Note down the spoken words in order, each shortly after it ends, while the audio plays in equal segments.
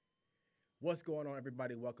What's going on,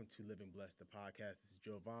 everybody? Welcome to Living Blessed, the podcast. This is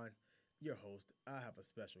Jovan, your host. I have a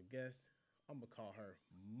special guest. I'm going to call her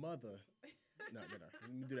Mother. No. Let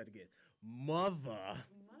me do that again. Mother.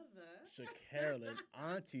 Shacarolyn,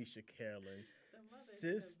 Auntie Shacarolyn,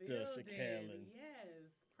 Sister Shacarolyn. Yes.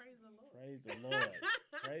 Praise the Lord. Praise the Lord.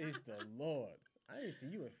 Praise the Lord. I ain't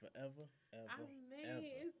seen you in forever, ever.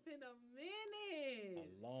 It's been a minute.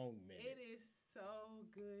 A long minute. It is so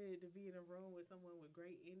good to be in a room with someone with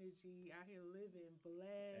great energy, out here living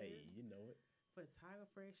blessed. Hey, you know it.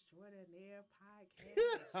 Photographer extraordinaire, podcast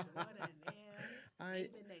extraordinaire,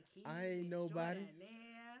 saving the keys I ain't nobody.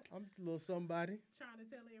 extraordinaire. I'm a little somebody. Trying to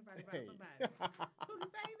tell everybody about somebody who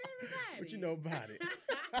can save everybody. What you know about it?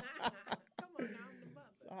 Come on now, I'm the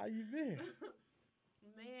mother. So how you been?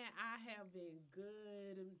 Man, I have been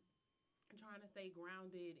good. I'm trying to stay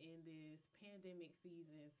grounded in this pandemic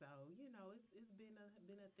season. So, it's been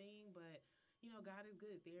a thing, but God is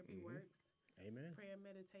good. Therapy works. Amen. Prayer,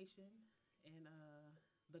 meditation, and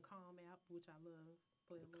the Calm app, which I love.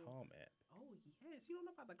 The Calm app. Oh, yes. You don't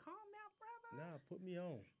know about the Calm app, brother? Nah, put me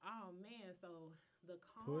on. Oh, man. So the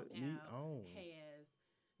Calm app has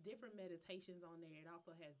different meditations on there. It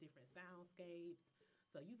also has different soundscapes.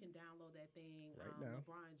 So you can download that thing. Right now.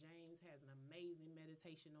 LeBron James has an amazing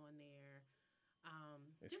meditation on there.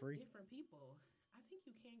 It's just free? Different people. I think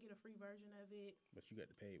you can get a free version of it. But you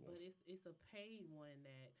got the paid one. But it's a paid one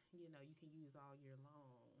that, you can use all year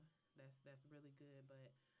long. That's really good.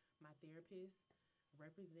 But my therapist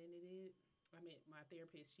represented it. My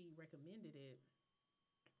therapist, she recommended it.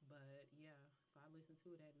 But, yeah, so I listen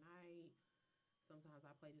to it at night. Sometimes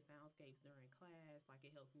I play the soundscapes during class. Like,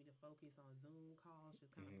 it helps me to focus on Zoom calls.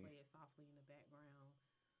 Just kind of play it softly in the background.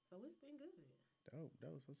 So it's been good.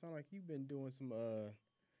 Dope. So it sounds like you've been doing some work.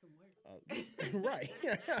 Right.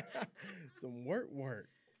 Some work. Try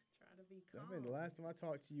to be calm. I mean, the last time I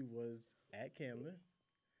talked to you was at Candler.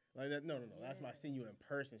 Like that. No. Yes. Last time I seen you in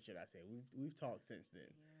person, should I say? We've talked since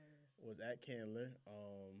then. Yes. Was at Candler.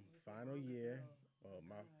 Final year.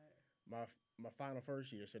 My final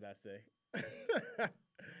first year, should I say?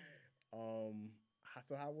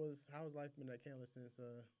 So how was life been at Candler since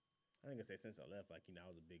I think I say since I left, like, I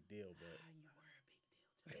was a big deal, but you were a big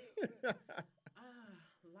deal, Joe.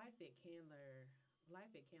 Life at Candler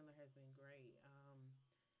has been great. I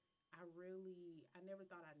never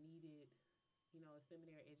thought I needed, a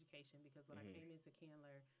seminary education, because when I came into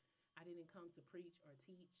Candler, I didn't come to preach or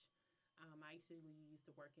teach. I actually used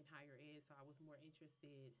to work in higher ed, so I was more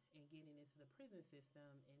interested in getting into the prison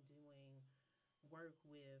system and doing work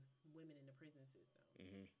with women in the prison system.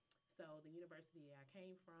 So the university I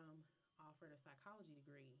came from offered a psychology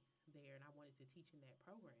degree there, and I wanted to teach in that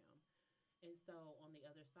program. And so on the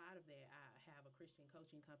other side of that, I have a Christian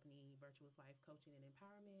coaching company, Virtuous Life Coaching and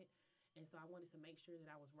Empowerment. And so I wanted to make sure that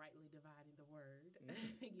I was rightly dividing the word, I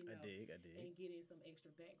dig. and getting some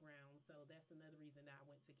extra background. So that's another reason that I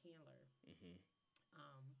went to Candler.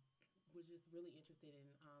 Was just really interested in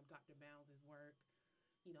Dr. Bounds' work,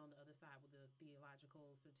 on the other side with the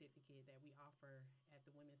theological certificate that we offer at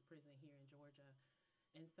the women's prison here in Georgia.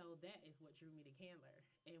 And so that is what drew me to Candler.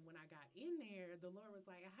 And when I got in there, the Lord was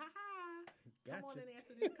like, ha, come on and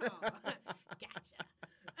answer this call. Gotcha.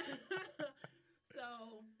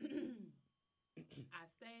 So I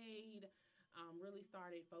stayed, really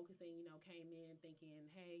started focusing, came in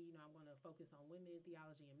thinking, hey, I'm going to focus on women,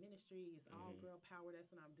 theology, and ministry. It's all girl power.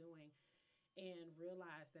 That's what I'm doing. And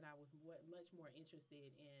realized that I was much more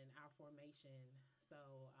interested in our formation. So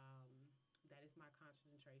that is my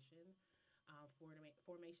concentration,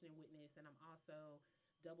 formation and witness. And I'm also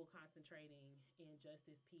double concentrating in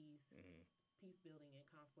justice, peace, peace building, and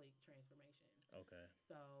conflict transformation. Okay.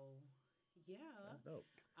 So, yeah. That's dope.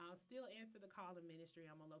 I'll still answer the call to ministry.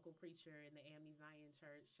 I'm a local preacher in the AME Zion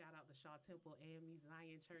Church. Shout out to Shaw Temple, AME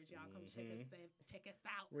Zion Church. Y'all come check us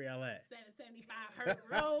out. Where y'all at? 775 Hurt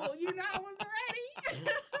Road. I was ready.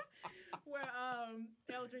 Where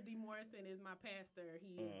Eldred D. Morrison is my pastor.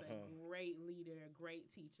 He is a great leader, great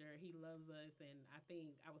teacher. He loves us. And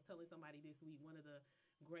I was telling somebody this week, one of the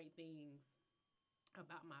great things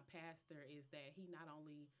about my pastor is that he not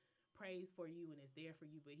only prays for you and is there for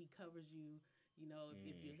you, but he covers you.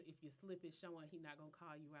 If your slip is showing, he's not gonna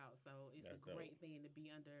call you out. So it's a great thing to be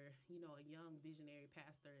under, a young visionary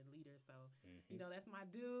pastor and leader. So, that's my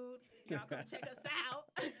dude. Y'all come check us out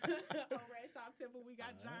over at Shaw Temple. We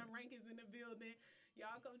got John Rankins in the building.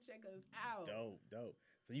 Y'all come check us out. Dope.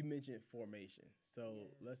 So you mentioned formation. So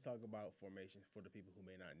let's talk about formation for the people who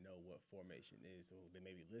may not know what formation is. So they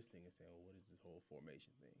may be listening and saying, well, what is this whole formation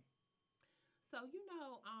thing? So,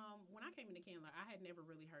 when I came into Candler, I had never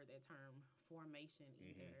really heard that term formation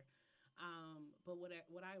either. But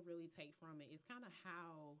what I really take from it is kind of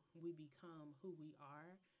how we become who we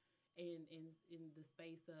are in the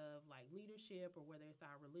space of like leadership or whether it's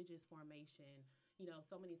our religious formation.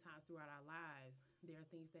 So many times throughout our lives, there are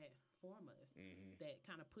things that form us that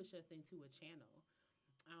kind of push us into a channel.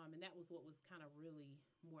 And that was what was kind of really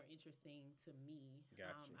more interesting to me.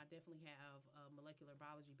 Gotcha. I definitely have a molecular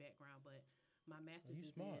biology background, but my master's You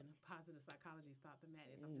is smart. in positive psychology. Stop the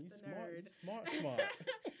madness. I'm You just a smart. nerd. You smart.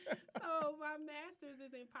 So my master's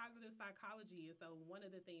is in positive psychology. And so one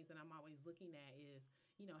of the things that I'm always looking at is,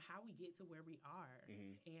 how we get to where we are.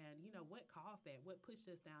 And, what caused that? What pushed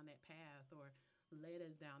us down that path or led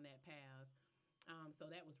us down that path? So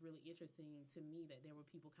that was really interesting to me that there were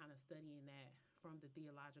people kind of studying that from the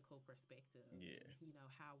theological perspective. Yeah.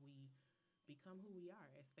 How we become who we are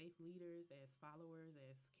as faith leaders, as followers,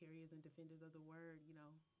 as carriers and defenders of the word,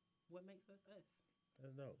 what makes us us.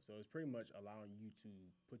 That's dope. So it's pretty much allowing you to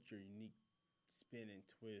put your unique spin and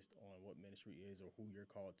twist on what ministry is or who you're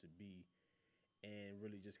called to be, and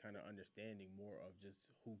really just kind of understanding more of just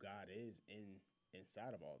who God is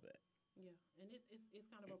inside of all that. Yeah, and it's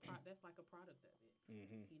kind of that's like a product of it.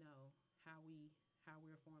 How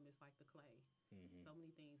we're formed is like the clay. So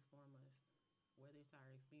many things form us, whether it's our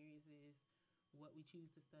experiences, what we choose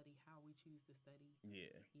to study, how we choose to study.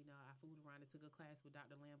 Yeah. I fooled around and took a class with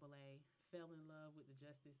Dr. Lambolet, fell in love with the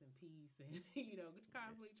justice and peace and,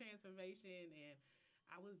 conflict transformation. And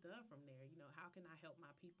I was done from there. How can I help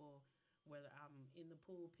my people, whether I'm in the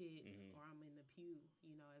pulpit or I'm in the pew,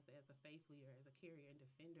 as a faith leader, as a carrier and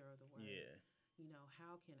defender of the word. Yeah.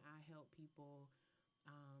 How can I help people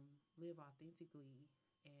live authentically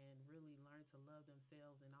and really learn to love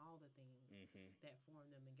themselves and all the things that form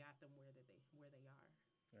them and got them where they are.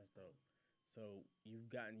 That's dope. So you've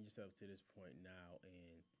gotten yourself to this point now,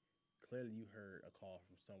 and clearly you heard a call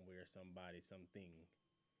from somewhere, somebody, something,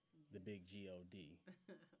 the big G-O-D.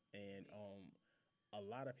 And a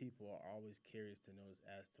lot of people are always curious to know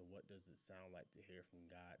as to what does it sound like to hear from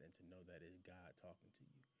God and to know that it's God talking to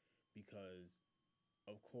you. Because,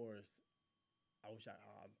 of course, I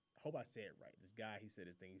hope I say it right. This guy, he said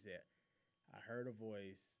his thing. He said, I heard a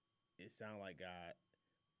voice. It sounded like God,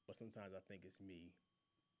 but sometimes I think it's me.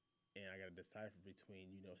 And I got to decipher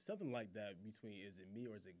between, something like that between is it me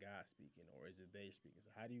or is it God speaking or is it they speaking?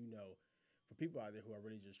 So how do you know, for people out there who are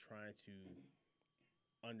really just trying to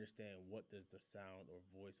understand what does the sound or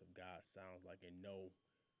voice of God sound like and know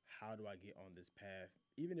how do I get on this path,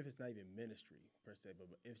 even if it's not even ministry per se, but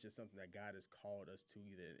if it's just something that God has called us to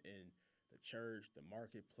either in the church, the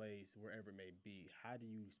marketplace, wherever it may be, how do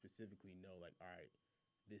you specifically know, like, all right,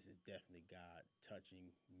 this is definitely God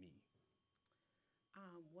touching me?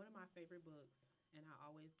 One of my favorite books, and I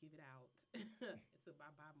always give it out,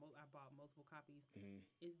 I bought multiple copies,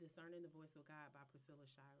 is Discerning the Voice of God by Priscilla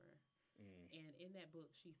Shirer. And in that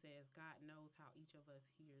book, she says, God knows how each of us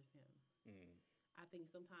hears him. I think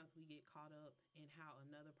sometimes we get caught up in how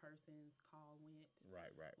another person's call went.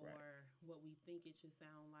 Right. Or what we think it should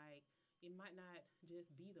sound like. It might not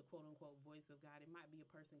just be the quote-unquote voice of God. It might be a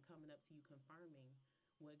person coming up to you confirming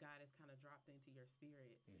what God has kind of dropped into your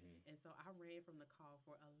spirit. And so I ran from the call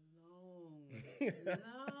for a long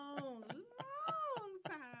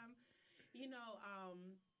time.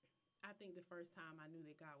 I think the first time I knew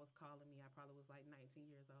that God was calling me, I probably was like 19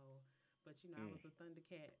 years old. But, I was a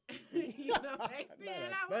Thundercat. Back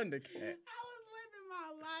then I was living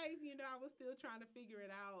my life. I was still trying to figure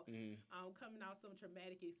it out. Coming out some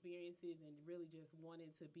traumatic experiences and really just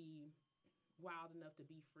wanting to be wild enough to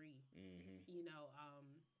be free.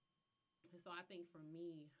 So I think for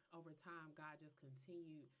me, over time, God just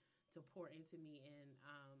continued to pour into me. And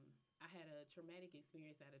I had a traumatic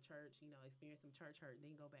experience at a church, experienced some church hurt,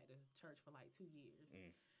 didn't go back to church for like 2 years.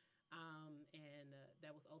 And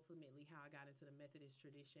that was ultimately how I got into the Methodist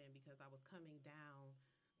tradition because I was coming down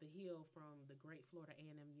the hill from the great Florida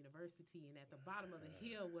A&M University, and at the bottom of the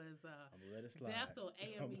hill was Bethel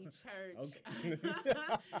AME Church.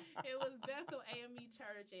 It was Bethel AME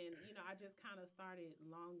Church, and I just kind of started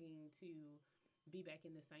longing to be back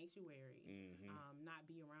in the sanctuary, not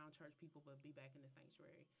be around church people, but be back in the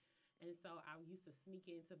sanctuary. And so I used to sneak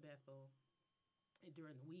into Bethel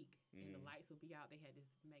during the week, and the lights would be out. They had this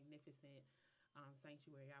magnificent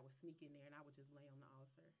sanctuary. I would sneak in there, and I would just lay on the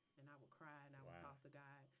altar, and I would cry, and I would talk to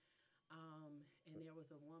God. And there was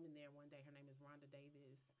a woman there one day. Her name is Rhonda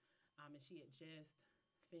Davis, and she had just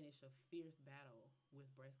finished a fierce battle with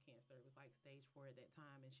breast cancer. It was like stage 4 at that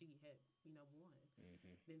time, and she had, won,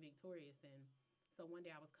 been victorious. And so one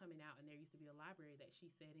day I was coming out, and there used to be a library that she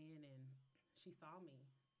sat in, and she saw me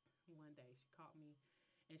one day. She caught me,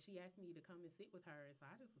 And she asked me to come and sit with her. And so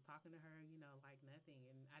I just was talking to her, like nothing.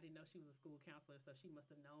 And I didn't know she was a school counselor, so she must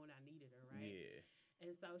have known I needed her, right? Yeah.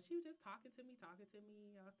 And so she was just talking to me.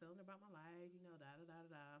 I was telling her about my life, da da da da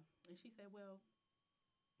da. And she said, well,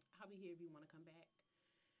 I'll be here if you want to come back.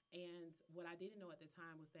 And what I didn't know at the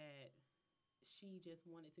time was that she just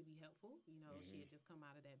wanted to be helpful. She had just come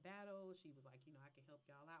out of that battle. She was like, I can help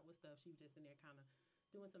y'all out with stuff. She was just in there kind of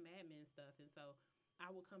doing some admin stuff. And so I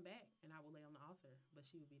would come back and I would lay on the altar, but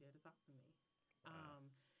she would be there to talk to me. Wow.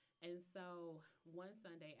 And so one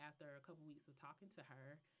Sunday, after a couple weeks of talking to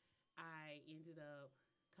her, I ended up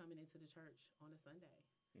coming into the church on a Sunday.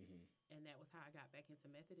 Mm-hmm. And that was how I got back into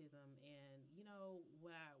Methodism. And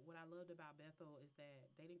what I loved about Bethel is that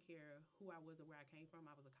they didn't care who I was or where I came from.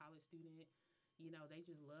 I was a college student. They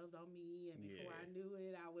just loved on me. And before I knew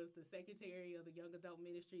it, I was the secretary of the young adult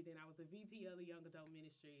ministry. Then I was the VP of the young adult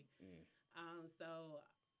ministry. So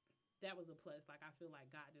that was a plus. Like, I feel like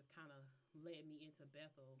God just kind of led me into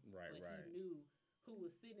Bethel. Right. He knew who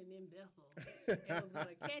was sitting in Bethel and was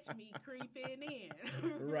going to catch me creeping in.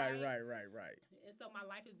 Right. And so my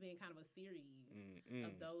life has been kind of a series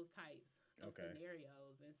of those types of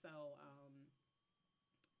scenarios. And so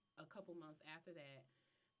a couple months after that,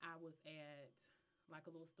 I was at like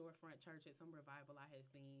a little storefront church at some revival I had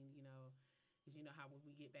seen, because you know how when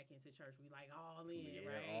we get back into church, we like all in,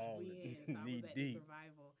 right? We in. So I was at this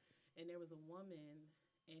revival, and there was a woman,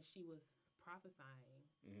 and she was prophesying.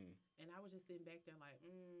 And I was just sitting back there like,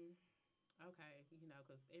 okay,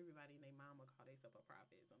 because everybody and their mama call themselves a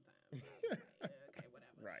prophet sometimes. So I was like, yeah, okay,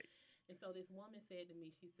 whatever. Right. And so this woman said to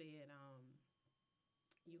me, she said,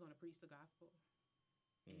 you're going to preach the gospel,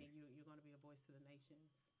 and you're going to be a voice to the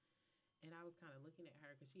nations. And I was kind of looking at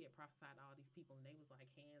her because she had prophesied to all these people, and they was like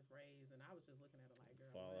hands raised, and I was just looking at her like,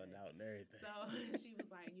 girl, falling out and everything. So she was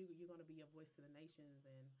like, you're going to be a voice to the nations,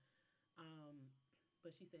 and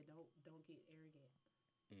but she said, don't get arrogant.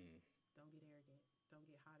 Don't get arrogant. Don't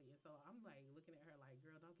get haughty. And so I'm like looking at her like,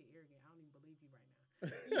 girl, don't get arrogant. I don't even believe you right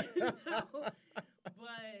now.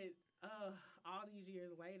 But all these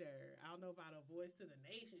years later, I don't know about a voice to the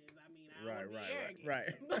nations. I mean, I don't want to be arrogant.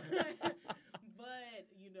 Right. But,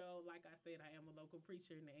 like I said, I am a local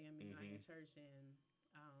preacher in the AME Zion Church, and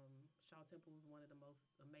Shaw Temple was one of the most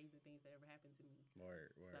amazing things that ever happened to me.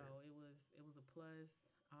 Word. So it was a plus.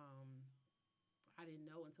 I didn't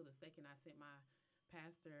know until the second I sent my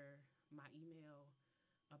pastor my email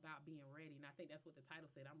about being ready. And I think that's what the title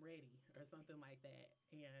said, I'm ready, or something like that.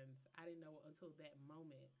 And I didn't know until that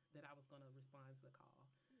moment that I was going to respond to the call.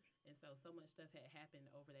 And so much stuff had happened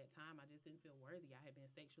over that time. I just didn't feel worthy. I had been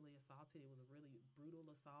sexually assaulted. It was a really brutal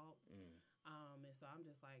assault. And so I'm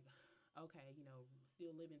just like, okay,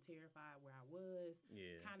 still living terrified where I was,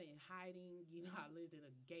 kind of in hiding. I lived in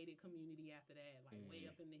a gated community after that, like way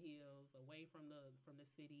up in the hills, away from the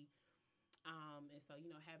city. And so,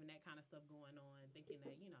 having that kind of stuff going on, thinking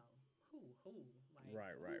that, who,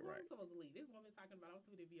 like, who I'm supposed to lead? This woman talking about I'm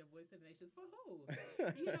supposed to be a voice of the nations for who?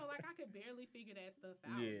 Like I could barely figure that stuff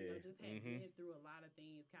out. Just had been through a lot of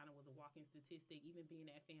things, kind of was a walking statistic. Even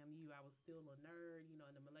being at FAMU, I was still a nerd, in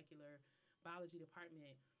the molecular biology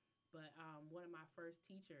department. But one of my first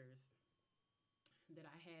teachers that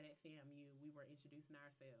I had at FAMU, we were introducing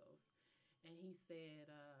ourselves. And he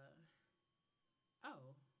said,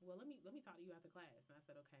 oh, well, let me talk to you after class. And I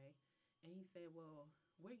said, okay. And he said, well,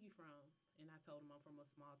 where you from? And I told him I'm from a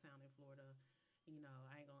small town in Florida.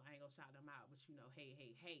 I ain't gonna shout them out, but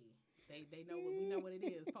hey. They know we know what it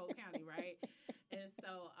is, Polk County, right? And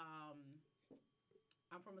so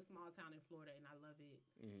I'm from a small town in Florida, and I love it.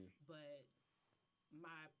 But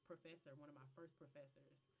my professor, one of my first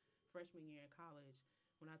professors, freshman year in college,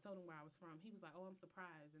 when I told him where I was from, he was like, oh, I'm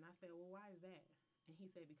surprised. And I said, well, why is that? And he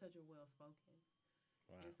said, because you're well-spoken.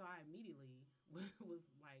 Wow. And so I immediately was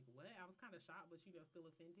like, what? I was kind of shocked, but, still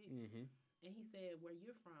offended. And he said, where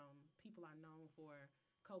you're from, people are known for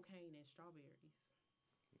cocaine and strawberries.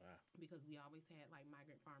 Wow. Because we always had, like,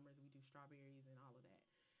 migrant farmers. We do strawberries and all of that.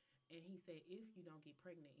 And he said, if you don't get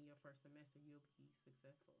pregnant in your first semester, you'll be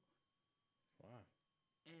successful. Wow.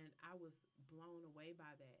 And I was blown away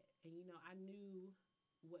by that. And, I knew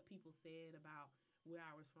what people said about where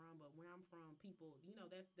I was from, but where I'm from, people,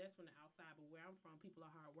 that's from the outside, but where I'm from, people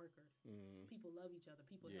are hard workers. People love each other.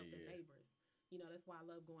 People help their neighbors. That's why I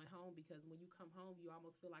love going home, because when you come home, you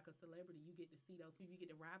almost feel like a celebrity. You get to see those people. You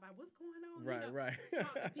get to ride by, what's going on? Right.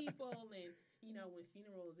 Talk to people. And, when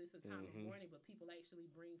funerals, it's a time of mourning, but people actually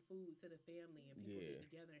bring food to the family, and people get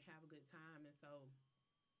together and have a good time. And so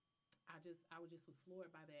I just was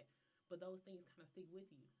floored by that. But those things kind of stick with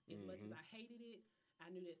you. As much as I hated it, I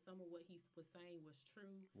knew that some of what he was saying was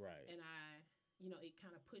true. Right. And it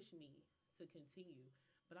kind of pushed me to continue.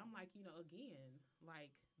 But I'm like, again,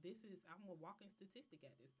 like I'm a walking statistic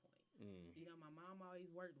at this point. Mm. My mom always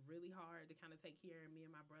worked really hard to kind of take care of me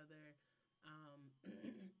and my brother. Um,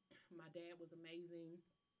 my dad was amazing,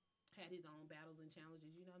 had his own battles and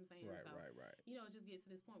challenges. You know what I'm saying? Right, So, right. it just gets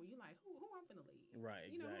to this point where you're like, who I'm finna leave? Right,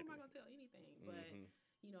 Who am exactly. I gonna tell anything? But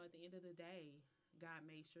Mm-hmm. at the end of the day, God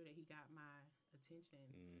made sure that He got my attention.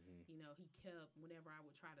 Mm-hmm. He kept, whenever I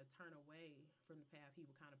would try to turn away from the path, He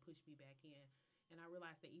would kind of push me back in. And I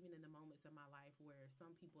realized that even in the moments of my life where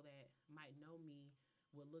some people that might know me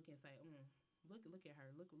would look and say, look at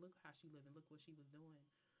her, look how she living, look what she was doing.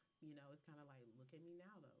 It's kind of like, look at me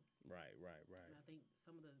now, though. Right. And I think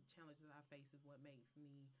some of the challenges I face is what makes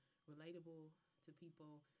me relatable to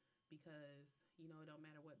people because, it don't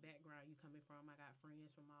matter what background you coming from. I got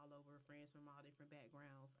friends from all over, friends from all different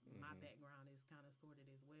backgrounds. Mm-hmm. My background is kind of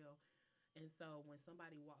sorted as well. And so when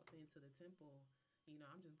somebody walks into the temple,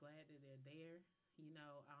 I'm just glad that they're there. And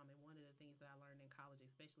one of the things that I learned in college,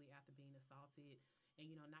 especially after being assaulted and,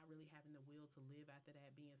 not really having the will to live after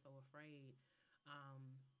that, being so afraid,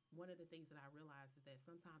 one of the things that I realized is that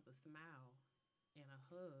sometimes a smile and a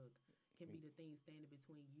hug can be the thing standing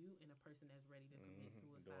between you and a person that's ready to commit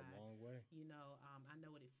suicide. Go a long way. I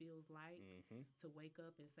know what it feels like to wake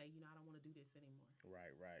up and say, I don't want to do this anymore.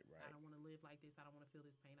 Right. I don't want to live like this. I don't want to feel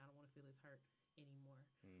this pain. I don't want to feel this hurt anymore.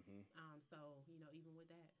 So, even with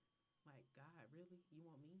that, like, God, really? You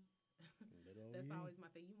want me? That's always my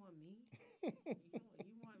thing. You want me?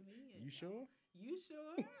 you want me? And, you sure? You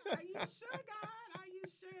sure? Are you sure, God? Are you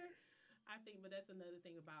sure? I think, but that's another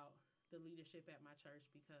thing about the leadership at my church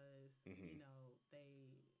because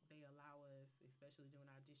they allow us, especially during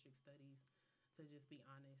our district studies, to just be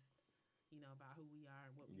honest, about who we are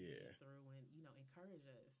and what we've been through, and encourage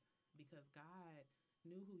us because God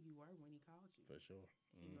knew who you were when He called you. For sure.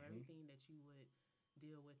 Everything that you would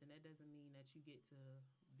deal with, and that doesn't mean that you get to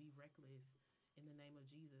be reckless in the name of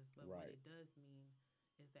Jesus, but what it does mean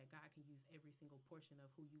is that God can use every single portion of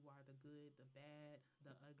who you are, the good, the bad,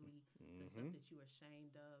 the ugly, the stuff that you're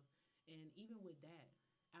ashamed of. And even with that,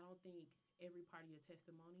 I don't think every part of your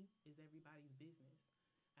testimony is everybody's business.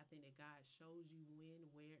 I think that God shows you when,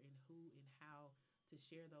 where, and who, and how to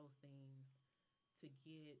share those things to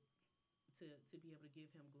get to be able to give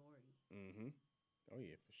Him glory. Oh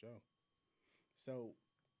yeah, for sure. So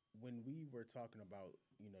when we were talking about,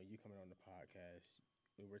 you coming on the podcast,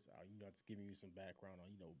 we were, just giving you some background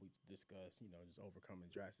on, we discussed, just overcoming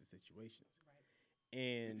drastic situations. Right.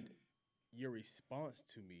 And your response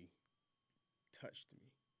to me touched me.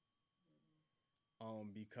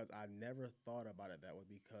 Because I never thought about it that way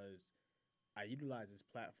because I utilize this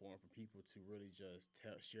platform for people to really just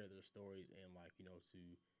share their stories and to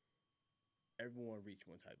everyone reach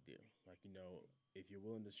one type deal. If you're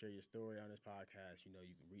willing to share your story on this podcast, you can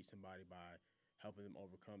reach somebody by helping them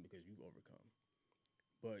overcome because you've overcome.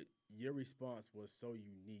 But your response was so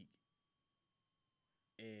unique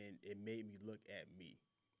and it made me look at me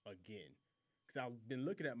again. Because I've been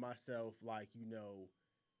looking at myself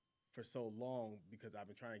for so long because I've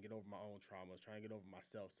been trying to get over my own traumas, trying to get over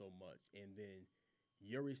myself so much. And then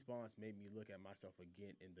your response made me look at myself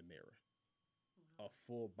again in the mirror. A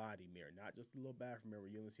full body mirror, not just a little bathroom mirror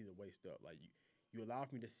where you only see the waist up. Like you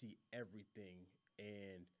allowed me to see everything,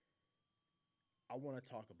 and I want to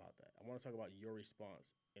talk about that. I want to talk about your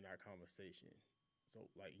response in our conversation.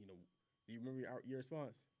 So, do you remember your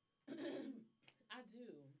response? I do.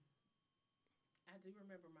 I do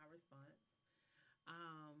remember my response.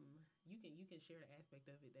 You can share the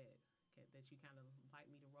aspect of it that you kind of like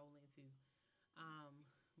me to roll into.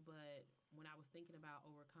 But when I was thinking about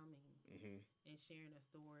overcoming and sharing a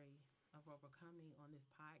story of overcoming on this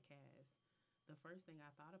podcast, the first thing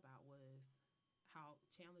I thought about was how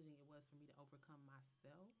challenging it was for me to overcome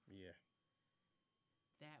myself. Yeah.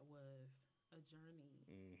 That was a journey.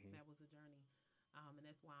 That was a journey. And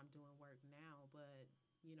that's why I'm doing work now. But,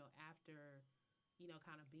 after,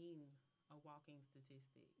 kind of being a walking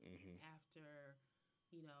statistic, after,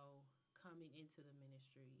 coming into the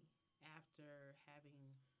ministry, after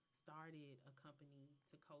having started a company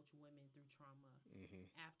to coach women through trauma,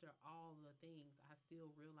 after all the things, I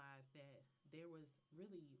still realized that there was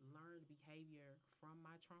really learned behavior from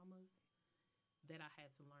my traumas that I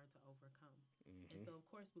had to learn to overcome. And so, of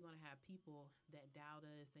course, we're going to have people that doubt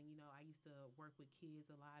us. And, I used to work with kids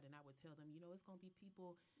a lot, and I would tell them, it's going to be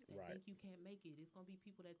people that think you can't make it. It's going to be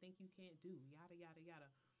people that think you can't do, yada, yada, yada.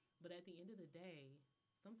 But at the end of the day,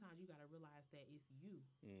 sometimes you got to realize that it's you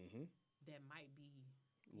that might be,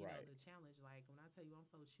 you know, the challenge. Like when I tell you I'm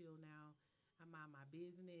so chill now, I mind my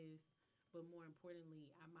business, but more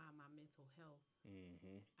importantly, I mind my mental health.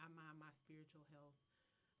 I mind my spiritual health.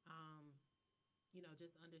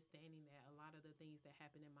 just understanding that a lot of the things that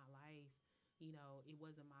happened in my life, it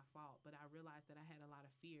wasn't my fault. But I realized that I had a lot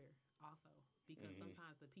of fear also because Mm-hmm.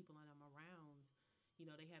 sometimes the people that I'm around,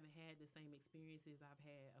 they haven't had the same experiences I've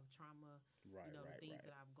had of trauma, Right, the right, things right.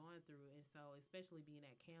 that I've gone through. And so, especially being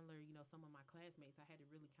at Candler, some of my classmates, I had to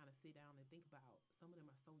really kind of sit down and think about some of them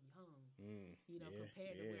are so young, Yeah,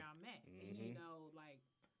 compared to yeah. where I'm at. Mm-hmm. Like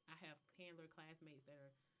I have Candler classmates that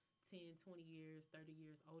are 10, 20 years, 30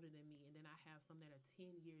 years older than me. And then I have some that are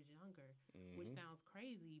 10 years younger, which Mm-hmm. sounds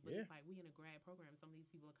crazy, but Yeah. it's like we in a grad program. Some of these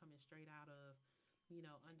people are coming straight out of,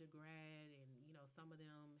 undergrad, and, some of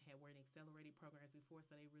them had were in accelerated programs before,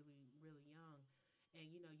 so they really, really young. And,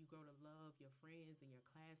 you grow to love your friends and your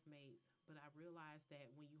classmates. But I realized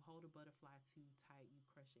that when you hold a butterfly too tight, you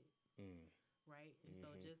crush it, Mm. right? And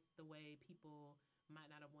so Mm-hmm. just the way people might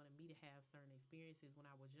not have wanted me to have certain experiences when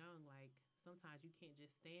I was young, like sometimes you can't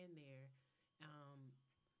just stand there um,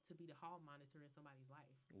 to be the hall monitor in somebody's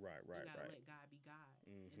life. Right, You right, got to right. let God be God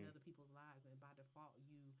in Mm-hmm. other people's lives, and by default,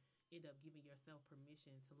 you end up giving yourself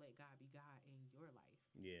permission to let God be God in your life.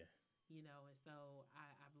 Yeah. And so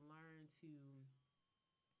I've learned to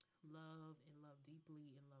love and love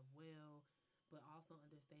deeply and love well, but also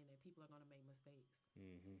understand that people are going to make mistakes,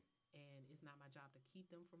 Mm-hmm. and it's not my job to keep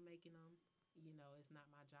them from making them. It's not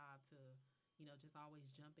my job to, just always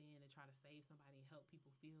jump in and try to save somebody and help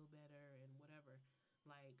people feel better and whatever.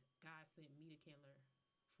 Like, God sent me to Kindler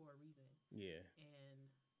for a reason, Yeah. and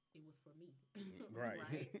it was for me, Right.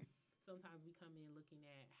 right? Sometimes we come in looking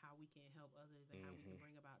at how we can help others and how we can Mm-hmm.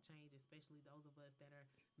 bring about change, especially those of us that are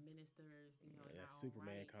ministers, in That our own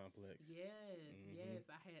Superman right. complex. Yes, Mm-hmm. yes.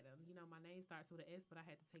 I had, my name starts with an S, but I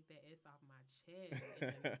had to take that S off my chest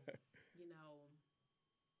and, you know,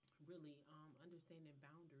 really understanding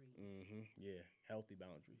boundaries, Mm-hmm. Yeah. Healthy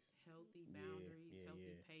boundaries. healthy Yeah. boundaries, Yeah.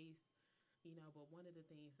 healthy Yeah. pace, But one of the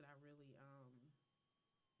things that I really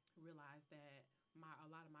realized that a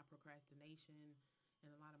lot of my procrastination and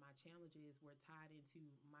a lot of my challenges were tied into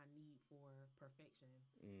my need for perfection,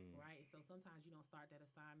 Mm. right? So sometimes you don't start that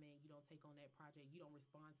assignment, you don't take on that project, you don't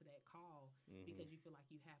respond to that call Mm-hmm. because you feel like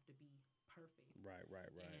you have to be perfect. Right. Right.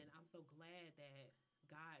 Right. And I'm so glad that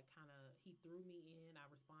God kind of he threw me in. I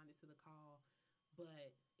responded to the call,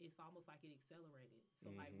 but it's almost like it accelerated. So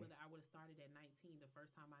like Mm-hmm. whether I would have started at 19 the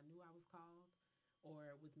first time I knew I was called,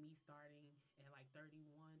 or with me starting at like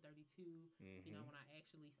 31, 32, Mm-hmm. when I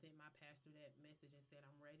actually sent my pastor that message and said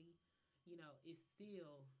I'm ready, it's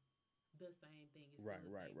still the same thing. It's still Right. the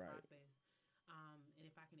Right. same Right. process. And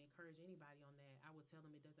if I can encourage anybody on that, I would tell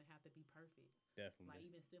them it doesn't have to be perfect. Like Definitely.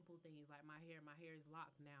 even simple things like my hair is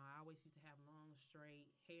locked now. I always used to have long, straight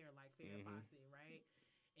hair like Farrah Mm-hmm. Fawcett, right?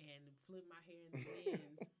 And flip my hair in the wind.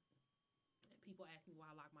 And people ask me why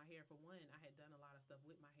I lock my hair. For one, I had done a lot of stuff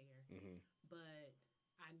with my hair, Mm-hmm. but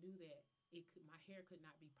I knew that my hair could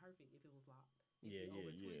not be perfect if it was locked. If Yeah. you Yeah.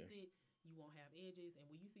 over Yeah. twist it, you won't have edges. And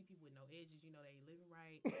when you see people with no edges, they ain't living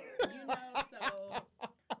right. So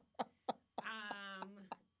um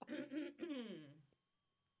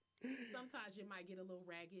sometimes you might get a little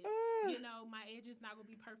ragged. Ah, My edges not gonna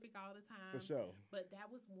be perfect all the for time. sure. But that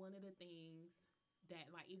was one of the things that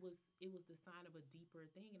like it was the sign of a deeper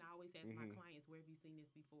thing. And I always ask my Mm-hmm. clients, where have you seen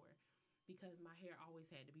this before? Because my hair always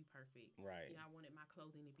had to be perfect. Right. I wanted my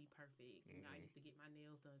clothing to be perfect. I Mm-hmm. used to get my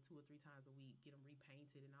nails done 2 or 3 times a week, get them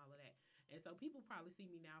repainted and all of that. And so people probably see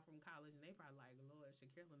me now from college and they probably like, Lord,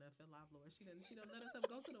 Shakira done fell off, Lord. She done let herself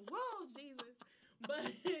go to the wolves, Jesus. But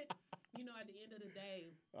at the end of the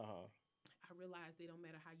day, Uh huh. I realized it don't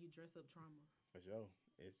matter how you dress up trauma. For sure.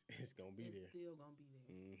 It's gonna be It's there. still gonna be there.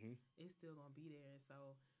 Mm-hmm. It's still gonna be there. And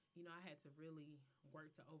so, I had to really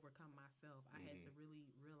work to overcome myself. I had Mm-hmm. to really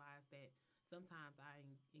realize that sometimes I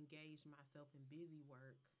engaged myself in busy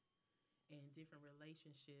work and different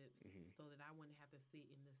relationships Mm-hmm. so that I wouldn't have to sit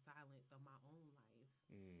in the silence of my own life.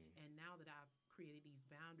 Mm. And now that I've created these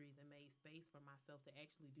boundaries and made space for myself to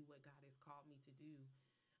actually do what God has called me to do,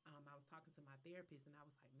 I was talking to my therapist and I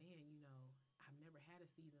was like, man, I've never had a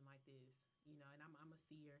season like this, and I'm a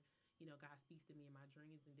seer. God speaks to me in my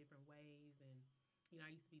dreams in different ways. And, I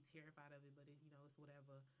used to be terrified of it, but it's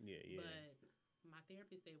whatever. Yeah. Yeah. But my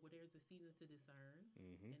therapist said, well, there's a season to discern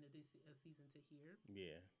Mm-hmm. and a season to hear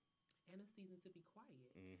Yeah. and a season to be quiet.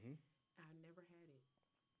 Mm-hmm. I never had it.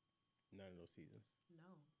 None of those seasons.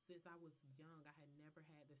 No, since I was young, I had never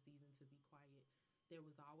had the season to be quiet. There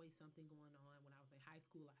was always something going on. When I was in high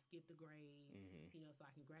school, I skipped a grade, Mm-hmm. so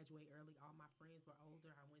I can graduate early. All my friends were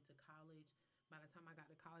older. I went to college. By the time I got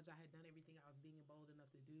to college, I had done everything I was being bold enough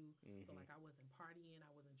to do. So, Mm-hmm. like, I wasn't partying,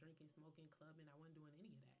 I wasn't drinking, smoking, clubbing. I wasn't doing any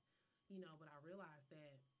of that. But I realized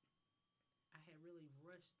that I had really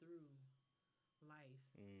rushed through life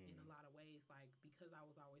in a lot of ways. Like, because I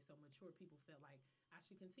was always so mature, people felt like I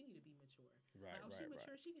should continue to be mature. Right, Like, oh, right, she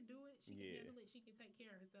mature, right. she can do it, she can Yeah. handle it, she can take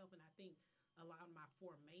care of herself. And I think a lot of my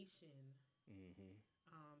formation Mm-hmm.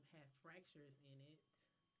 had fractures in it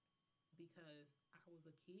because I was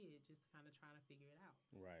a kid just kind of trying to figure it out.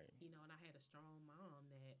 Right. And I had a strong mom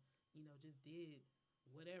that, just did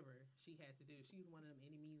whatever she had to do. She's one of them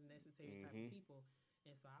any means necessary type of Mm-hmm. people.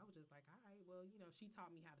 And so I was just like, all right, well, she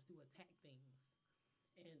taught me how to attack things.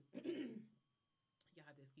 And y'all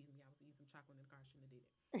have to excuse me, I was eating some chocolate in the car, shouldn't have did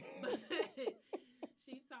it. But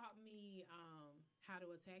she taught me how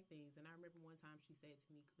to attack things. And I remember one time she said to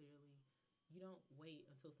me clearly, you don't wait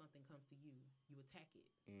until something comes to you. You attack it.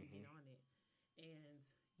 You Mm-hmm. get on it. And,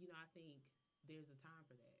 I think there's a time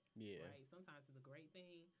for that. Yeah. Right? Sometimes it's a great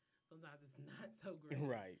thing. Sometimes it's not so great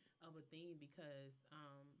Right. of a thing because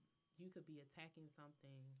you could be attacking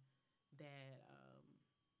something that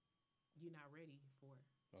you're not ready for.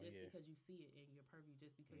 Oh, Just yeah. because you see it in your purview,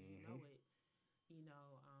 just because you Mm-hmm. know it,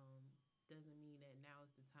 doesn't mean that now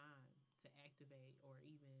is the time to activate or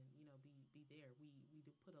even, be there. We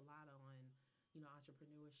do put a lot on,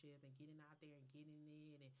 entrepreneurship and getting out there and getting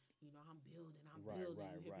it and, I'm building. Right, You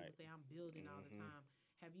right, hear right. people say I'm building all the Mhm. time.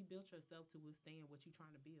 Have you built yourself to withstand what you're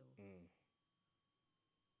trying to build?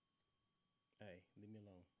 Hey, leave me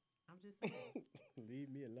alone. I'm just saying. Leave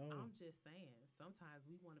me alone. I'm just saying. Sometimes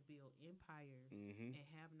we want to build empires Mm-hmm. and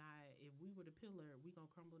have not. If we were the pillar, we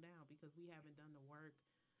gonna crumble down because we haven't done the work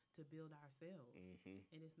to build ourselves. Mm-hmm.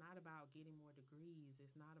 And it's not about getting more degrees.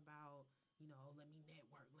 It's not about let me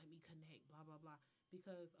network, let me connect, blah blah blah.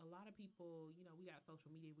 Because a lot of people, we got social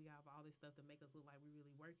media, we got all this stuff to make us look like we're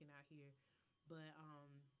really working out here, but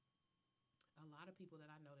a lot of people that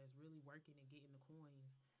I know that's really working and getting the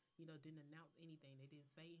coins, didn't announce anything. They didn't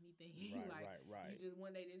say anything. Right, like, right. you just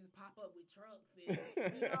one day they just pop up with trucks and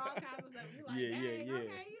all kinds of stuff. You like, Yeah, dang, yeah.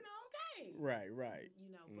 okay, okay. Right, right.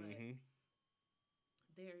 But Mm-hmm.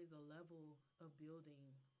 there is a level of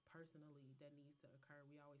building personally that needs to occur.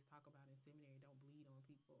 We always talk about in seminary, don't bleed on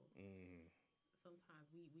people. Mm.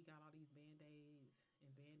 Sometimes we got all these Band-Aids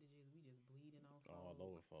and bandages. We just bleeding on folk. All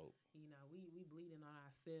over folk. We bleeding on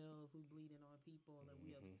ourselves. We bleeding on people, and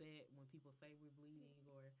we Mhm. upset when people say we're bleeding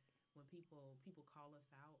or when people call us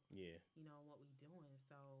out. Yeah. On what we doing.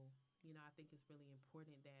 So I think it's really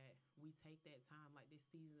important that we take that time. Like this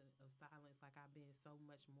season of silence, like I've been so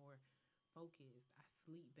much more focused. I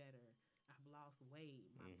sleep better. I've lost weight.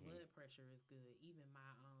 My blood pressure is good. Even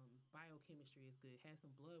my biochemistry is good. Had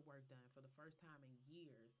some blood work done for the first time in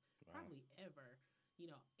years, Wow. probably ever.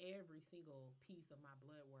 Every single piece of my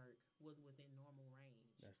blood work was within normal range.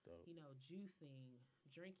 That's dope. Juicing,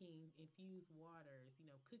 drinking infused waters,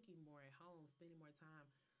 cooking more at home, spending more time,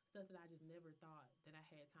 stuff that I just never thought that I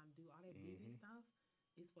had time to do. All that busy stuff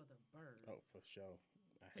is for the birds. Oh, for sure.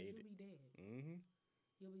 I hate you'll it. be dead. Mm-hmm.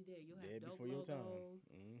 You'll be dead. You'll Dead have dope before your time. logos.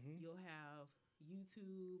 Mm-hmm. You'll have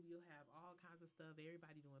YouTube. You'll have all kinds of stuff.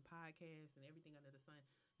 Everybody doing podcasts and everything under the sun.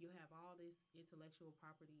 You'll have all this intellectual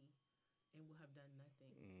property and will have done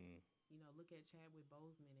nothing. Mm. Look at Chadwick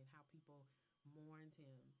Boseman and how people mourned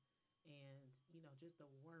him. And, just the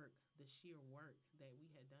work, the sheer work that we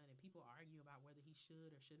had done. And people argue about whether he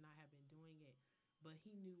should or should not have been doing it. But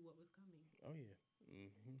he knew what was coming. Oh, yeah.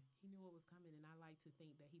 Mm-hmm. He knew what was coming. And I like to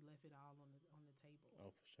think that he left it all on the table. Oh,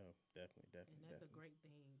 for sure. Definitely. And that's a great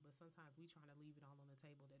thing. But sometimes we trying to leave it all on the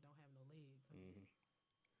table that don't have no legs. Mm-hmm.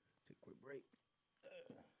 Take a quick break.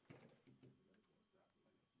 Yep, so that's my thing.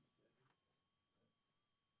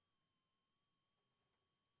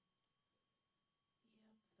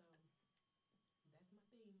 I'm never eating chocolate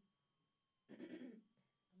before you next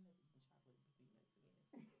again.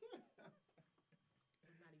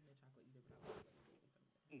 It's not even a chocolate either, but I was like, give me something.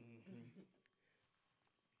 Mm-hmm.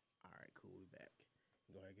 All right, cool. We back.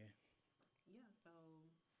 Go ahead again. Yeah, so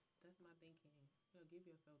that's my thinking. Give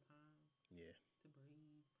yourself time Yeah. to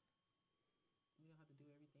breathe. You don't have to do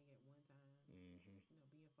everything at one time. Mm-hmm.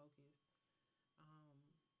 Being focused.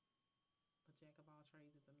 A jack of all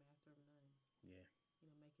trades is a master of none. Yeah.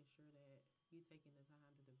 Making sure that you're taking the time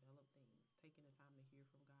to develop things, taking the time to hear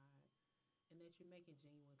from God, and that you're making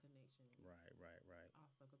genuine connections. Right.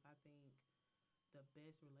 Also, because I think the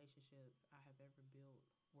best relationships I have ever built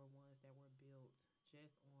were ones that were built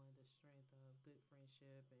just on the strength of good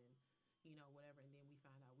friendship and, whatever. And then we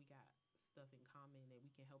find out we got stuff in common that we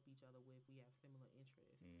can help each other with. We have similar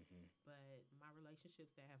interests. Mm-hmm. But my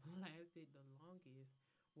relationships that have lasted the longest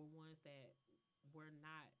were ones that were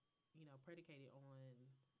not, predicated on,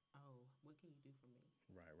 oh, what can you do for me?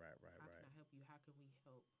 Right. How can I help you? How can we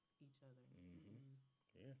help each other? Mm-hmm.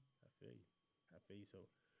 Yeah, I feel you. So,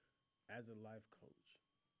 as a life coach,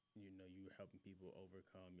 you're helping people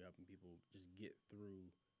overcome, you're helping people just get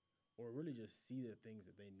through, or really just see the things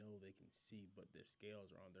that they know they can see, but their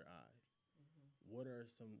scales are on their eyes. Mm-hmm. What are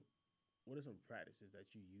some practices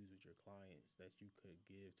that you use with your clients that you could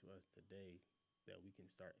give to us today that we can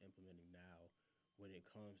start implementing now when it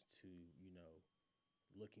comes to,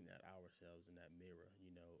 looking at ourselves in that mirror,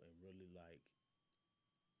 and really like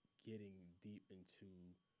getting deep into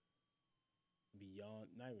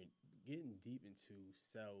beyond, not even getting deep into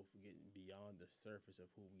self, getting beyond the surface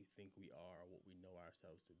of who we think we are, what we know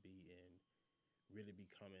ourselves to be, and really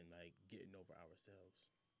becoming like getting over ourselves.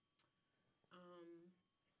 Um,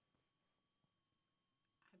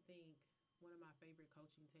 I think one of my favorite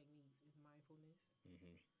coaching techniques is mindfulness.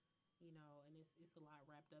 Mm-hmm. And it's a lot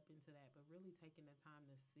wrapped up into that, but really taking the time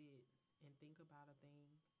to sit and think about a thing.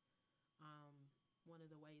 One of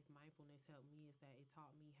the ways mindfulness helped me is that it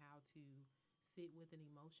taught me how to sit with an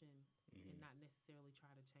emotion and not necessarily try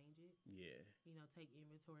to change it. Yeah. Take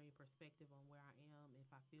inventory and perspective on where I am. If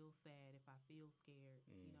I feel sad, if I feel scared,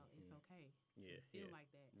 it's okay to feel like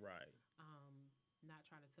that. Right. Not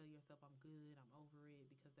trying to tell yourself I'm good, I'm over it,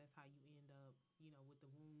 because that's how you end up, with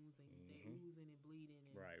the wounds and they're oozing and bleeding.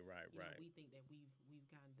 And, right. We think that we've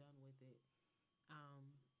gotten done with it.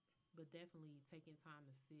 But definitely taking time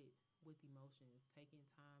to sit with emotions, taking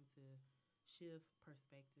time to shift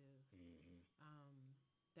perspective.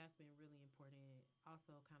 That's been really important.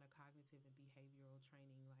 Also, kind of cognitive and behavioral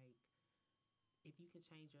training. Like, if you can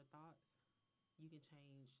change your thoughts, you can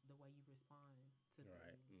change the way you respond to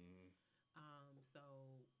things. So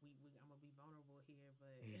I'm gonna be vulnerable here,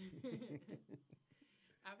 but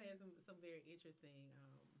I've had some very interesting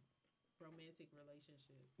romantic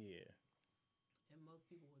relationships. Yeah. And most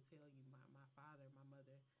people will tell you, my father, my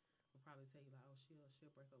mother will probably tell you like, oh,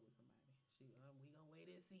 she'll break up with somebody. We gonna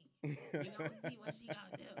wait and see. We gonna see what she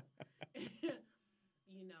gonna do.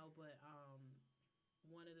 But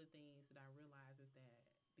one of the things that I realize is that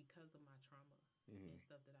because of my trauma and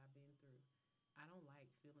stuff that I've been through, I don't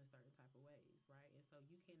like feeling certain type of ways, right? And so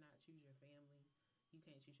you cannot choose your family. You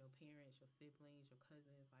can't choose your parents, your siblings, your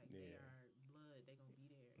cousins. Like, they are blood. They're going to be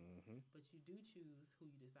there. But you do choose who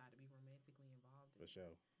you decide to be romantically involved in. For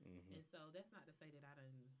sure. And so that's not to say that I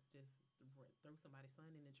done just throw somebody's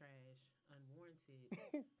son in the trash unwarranted,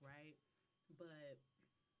 right? But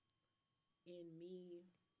in me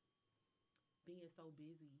being so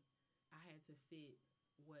busy, I had to fit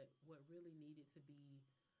what really needed to be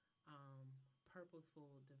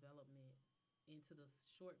purposeful development into the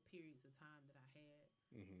short periods of time that I had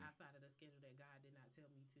outside of the schedule that God did not tell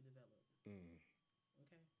me to develop.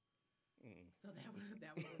 Okay? So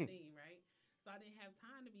that was the thing, right? So I didn't have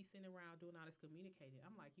time to be sitting around doing all this communicating.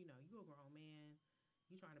 I'm like, you a grown man.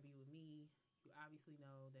 You trying to be with me. You obviously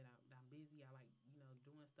know that I'm busy. I like,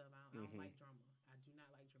 doing stuff. I don't like drama. I do not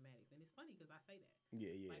like dramatics. And it's funny because I say that.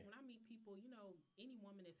 Yeah. Like, when I meet people, any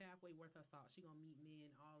woman that's halfway worth her salt, she going to meet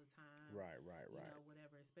men all the time. Right.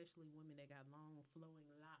 Whatever, especially women that got long, flowing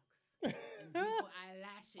locks and beautiful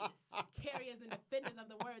eyelashes. Carriers in the fitness of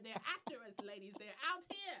the word. They're after us, ladies. They're out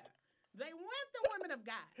here. They want the women of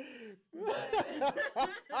God. But,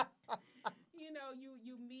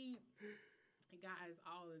 you meet guys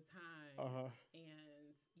all the time.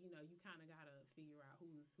 And, you kind of got to figure out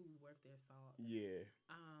who's worth their salt. Yeah.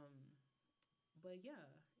 But yeah,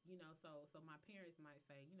 so my parents might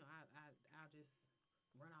say, I'll just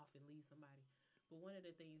run off and leave somebody. But one of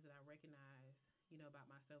the things that I recognize,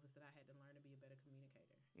 about myself is that I had to learn to be a better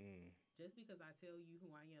communicator. Just because I tell you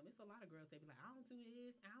who I am, it's a lot of girls, they be like, I don't do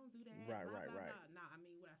this, I don't do that. Right. Blah. No, I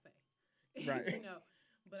mean what I say. Right.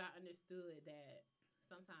 But I understood that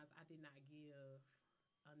sometimes I did not give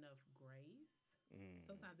enough grace.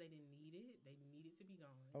 Sometimes they didn't need it. They needed to be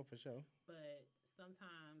gone. Oh, for sure. But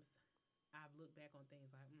sometimes I've looked back on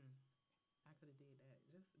things like, I could have did that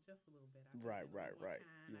just a little bit. Right.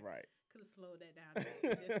 You're right. Could have slowed that down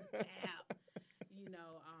just a tap.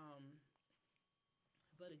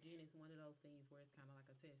 But again, it's one of those things where it's kind of like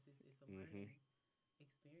a test. It's a learning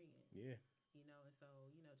experience. Yeah. And so,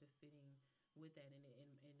 just sitting with that and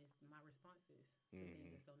it's my responses to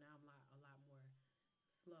things. And so now I'm a lot more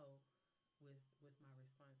slow with my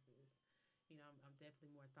responses. I'm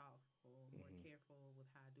definitely more thoughtful, more careful with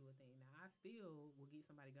how I do a thing. Now, I still will get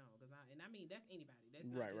somebody gone and I mean that's anybody. That's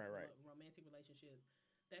not just romantic relationships.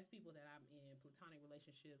 That's people that I'm in platonic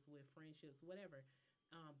relationships with, friendships, whatever,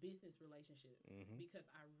 business relationships. Because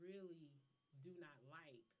I really do not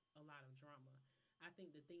like a lot of drama. I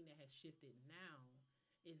think the thing that has shifted now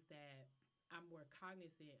is that I'm more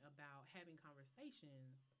cognizant about having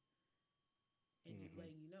conversations and just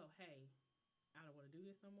letting you know, hey, I don't want to do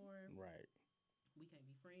this no more. Right. We can't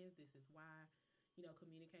be friends. This is why.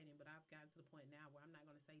 communicating. But I've gotten to the point now where I'm not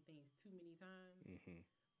going to say things too many times, Mm-hmm.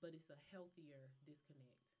 but it's a healthier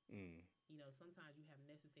disconnect. Mm. Sometimes you have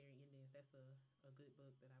necessary endings. That's a good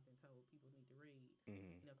book that I've been told people need to read.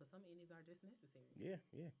 Mm-hmm. Because some endings are just necessary. Yeah,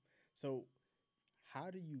 yeah. So,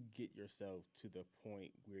 how do you get yourself to the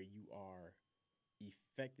point where you are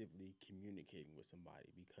effectively communicating with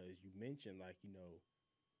somebody? Because you mentioned, like,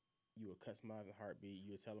 you would customize the heartbeat,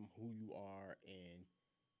 you would tell them who you are, and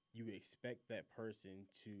you would expect that person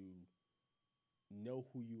to know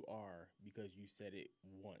who you are because you said it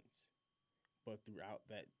once. But throughout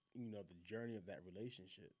that, the journey of that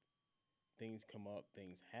relationship, things come up,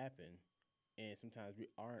 things happen, and sometimes we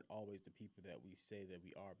aren't always the people that we say that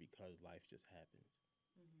we are because life just happens.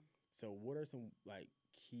 Mm-hmm. So, what are some like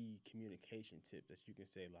key communication tips that you can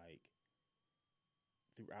say like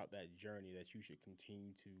throughout that journey that you should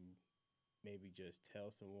continue to maybe just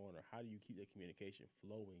tell someone, or how do you keep the communication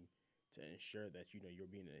flowing to ensure that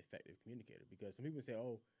you're being an effective communicator? Because some people say,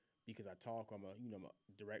 "Oh, because I talk, I'm a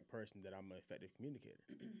direct person that I'm an effective communicator."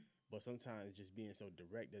 But sometimes just being so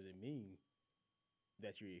direct doesn't mean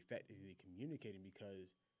that you're effectively communicating,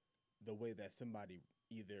 because the way that somebody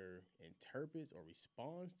either interprets or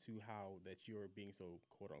responds to how that you're being so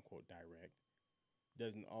quote unquote direct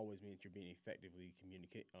doesn't always mean that you're being effectively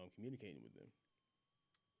communicating with them.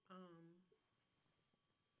 Um,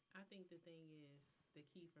 I think the thing is, the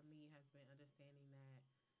key for me has been understanding that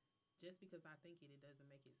just because I think it doesn't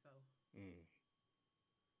make it so. Mm.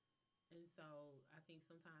 And so I think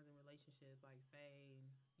sometimes in relationships, like say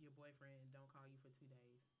your boyfriend don't call you for 2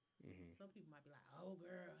 days. Mm-hmm. Some people might be like, "Oh,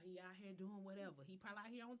 girl, he out here doing whatever. He probably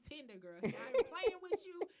out here on Tinder, girl. He out here playing with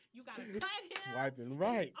you. You gotta cut him. Swiping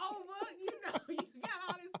right. It's over. You got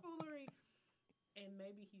all this foolery." And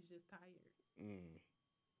maybe he's just tired. Mm.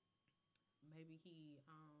 Maybe he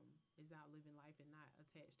is out living life and not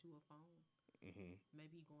attached to a phone. Mm-hmm.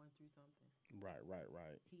 Maybe he going through something. Right.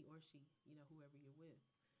 He or she, whoever you're with.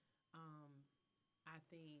 I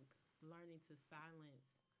think learning to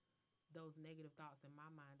silence those negative thoughts in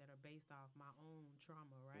my mind that are based off my own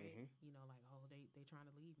trauma, right? Mm-hmm. Like, oh, they trying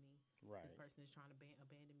to leave me. Right. This person is trying to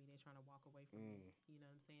abandon me. They're trying to walk away from me. You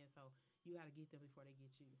know what I'm saying? So you got to get them before they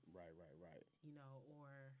get you. Right.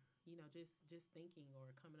 Or just thinking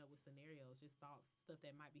or coming up with scenarios, just thoughts, stuff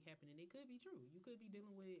that might be happening. It could be true. You could be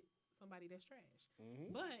dealing with somebody that's trash,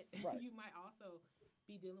 but Right. you might also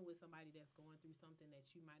be dealing with somebody that's going through something that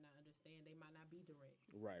you might not understand. They might not be direct.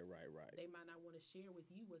 Right. They might not want to share with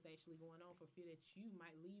you what's actually going on for fear that you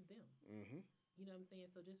might leave them. Mm-hmm. You know what I'm saying?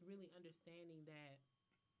 So just really understanding that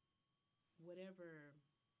whatever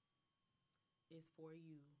is for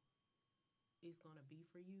you is going to be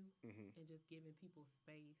for you, Mm-hmm. and just giving people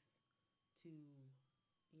space to,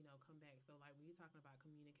 come back. So like when you're talking about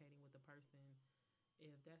communicating with a person,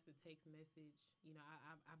 if that's a text message,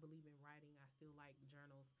 I believe in writing. I still like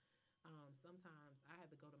journals. Sometimes I have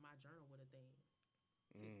to go to my journal with a thing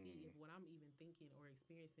to see if what I'm even thinking or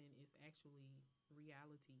experiencing is actually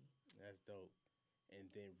reality. That's dope. And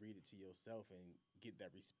then read it to yourself and get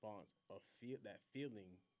that response of that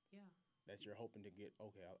feeling. Yeah. That you're hoping to get.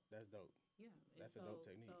 Okay, that's dope. Yeah. That's a dope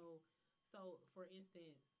technique. So for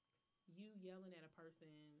instance, you yelling at a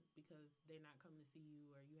person because they're not coming to see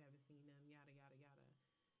you or you haven't seen them, yada yada yada.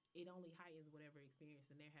 It only heightens whatever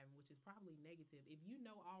experience they're having, which is probably negative. If you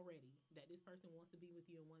know already that this person wants to be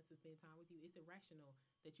with you and wants to spend time with you, it's irrational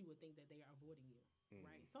that you would think that they are avoiding you,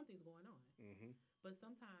 right? Something's going on. Mm-hmm. But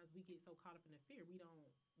sometimes we get so caught up in the fear, we don't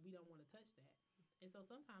want to touch that. And so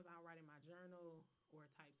sometimes I'll write in my journal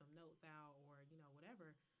or type some notes out or,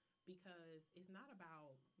 whatever, because it's not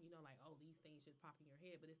about, like, oh, these things just pop in your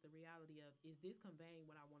head, but it's the reality of, is this conveying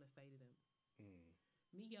what I want to say to them?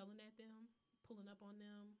 Me yelling at them, pulling up on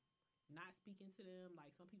them, not speaking to them.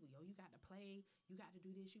 Like some people, you got to play, you got to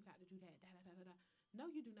do this, you got to do that, da da da da da. No,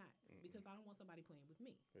 you do not, because I don't want somebody playing with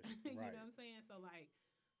me. You know what I'm saying? So like,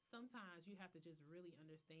 sometimes you have to just really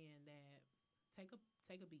understand that take a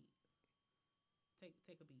beat,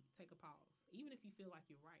 take a beat, take a pause, even if you feel like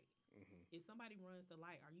you're right. If somebody runs the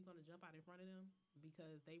light, are you going to jump out in front of them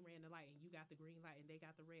because they ran the light and you got the green light and they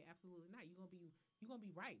got the red? Absolutely not. You're gonna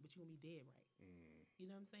be right, but you're gonna be dead right. You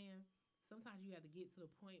know what I'm saying? Sometimes you have to get to the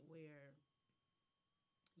point where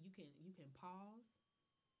you can pause,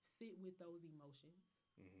 sit with those emotions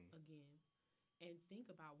again, and think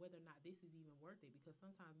about whether or not this is even worth it. Because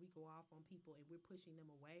sometimes we go off on people and we're pushing them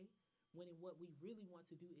away, when what we really want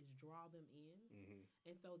to do is draw them in.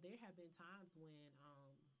 And so there have been times when,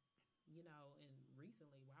 and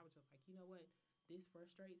recently where I was just like, you know what, this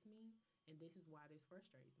frustrates me, and this is why this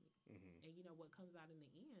frustrates me. And what comes out in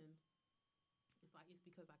the end, it's like it's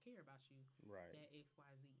because I care about you. Right. That X,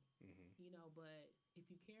 Y, Z. Mm-hmm. But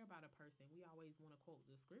if you care about a person, we always want to quote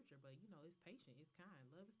the scripture, but it's patient, it's kind.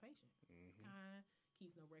 Love is patient. Mm-hmm. It's kind,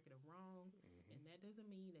 keeps no record of wrongs. Mm-hmm. And that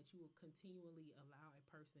doesn't mean that you will continually allow a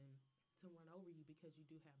person to run over you because you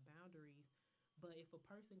do have boundaries. But if a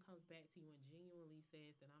person comes back to you and genuinely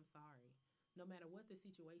says that I'm sorry, no matter what the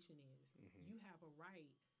situation is, Mm-hmm. you have a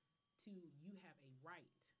right you have a right.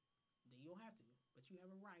 You don't have to, but you have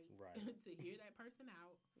a right, to hear that person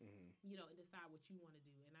out, Mm-hmm. And decide what you want to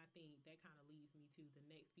do. And I think that kind of leads me to the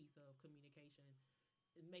next piece of communication,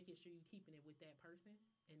 making sure you're keeping it with that person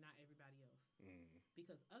and not everybody else. Mm-hmm.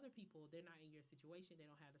 Because other people, they're not in your situation. They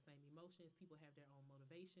don't have the same emotions. People have their own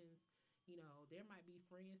motivations. There might be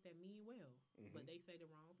friends that mean well, Mm-hmm. but they say the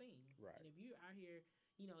wrong thing. Right. And if you're out here,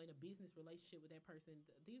 in a business relationship with that person,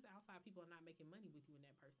 these outside people are not making money with you and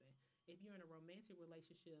that person. If you're in a romantic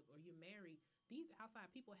relationship or you're married, these outside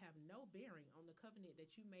people have no bearing on the covenant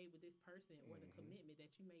that you made with this person or the Mm-hmm. commitment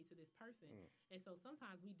that you made to this person. Mm. And so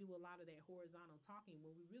sometimes we do a lot of that horizontal talking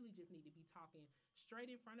when we really just need to be talking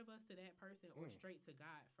straight in front of us to that person or straight to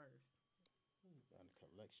God first. On the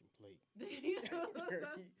collection plate. So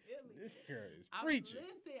This girl is preaching.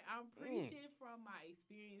 I'm preaching from my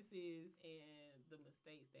experiences and the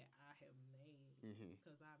mistakes that I have made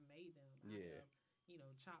because I made them. Yeah. I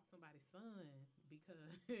have, chopped somebody's son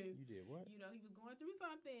because You did what? he was going through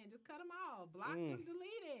something. Just cut him off, block him,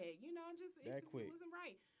 delete it. It wasn't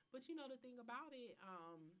right. But the thing about it,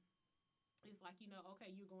 it's like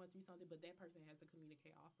okay, you're going through something, but that person has to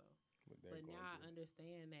communicate also. But now I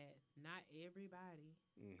understand that not everybody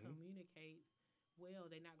communicates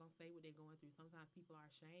well. They're not gonna say what they're going through. Sometimes people are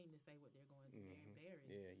ashamed to say what they're going through. They're embarrassed.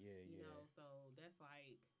 Yeah. So that's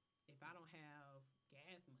like if I don't have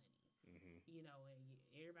gas money, Mm-hmm. and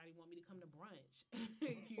everybody want me to come to brunch.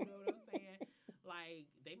 You know what I'm saying? Like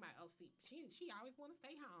they might she always want to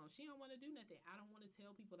stay home. She don't want to do nothing. I don't want to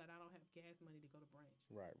tell people that I don't have gas money to go to brunch.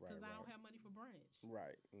 Right. Because I don't have money for brunch.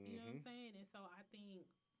 Right. Mm-hmm. You know what I'm saying? And so I think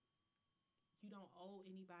you don't owe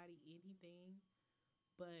anybody anything.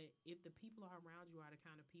 But if the people around you are the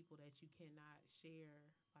kind of people that you cannot share,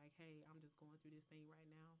 like, hey, I'm just going through this thing right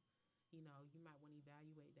now, you might want to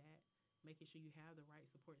evaluate that, making sure you have the right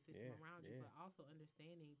support system around you, but also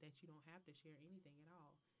understanding that you don't have to share anything at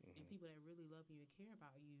all. And people that really love you and care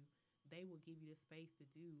about you, they will give you the space to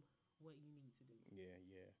do what you need to do. Yeah.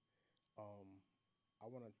 I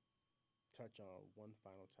want to touch on one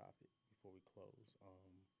final topic before we close.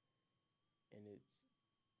 And it's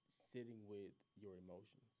sitting with your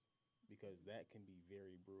emotions, because that can be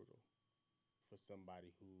very brutal for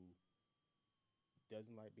somebody who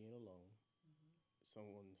doesn't like being alone,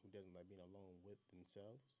 someone who doesn't like being alone with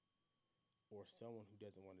themselves, or someone who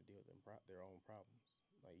doesn't want to deal with their own problems.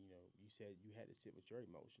 Like, you said you had to sit with your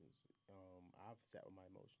emotions. I've sat with my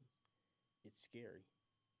emotions. It's scary.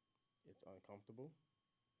 It's uncomfortable.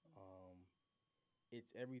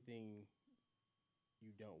 It's everything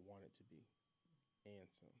you don't want it to be, and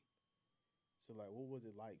some. So, like, what was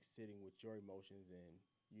it like sitting with your emotions and,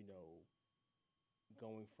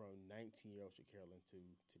 going from 19-year-old Shaquarelin to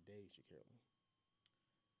today's Shaquarelin?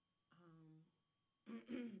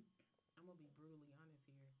 I'm going to be brutally honest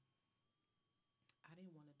here. I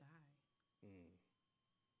didn't want to die.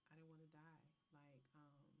 I didn't want to die. Like,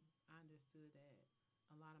 I understood that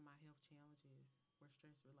a lot of my health challenges were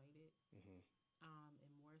stress-related.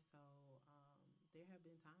 And more so, there have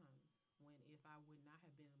been times when if I would not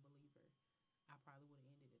have been a believer, I probably would have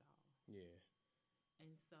ended it all. Yeah.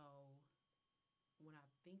 And so when I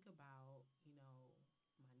think about,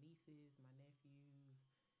 my nieces, my nephews,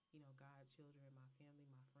 godchildren, my family,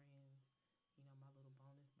 my friends, my little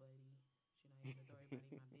bonus buddy, I have to throw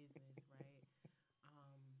everybody in my business, right?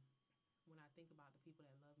 When I think about the people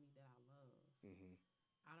that love me, that I love,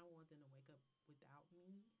 I don't want them to wake up without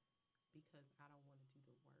me because I don't want to do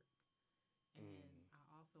the work. And I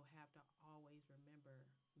also have to always remember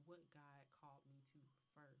what God called me to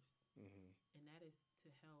first. And that is to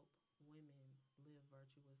help women live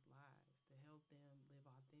virtuous lives, to help them live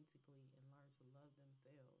authentically and learn to love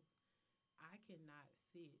themselves. I cannot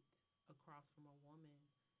sit across from a woman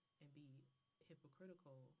and be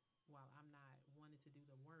hypocritical while I'm not wanting to do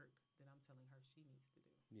the work that I'm telling her she needs to do.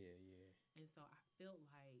 Yeah. And so I felt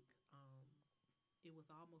like it was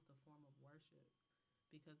almost a form of worship,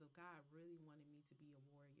 because if God really wanted me to be a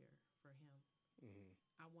warrior for him,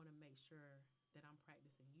 I want to make sure that I'm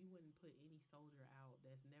practicing. You wouldn't put any soldier out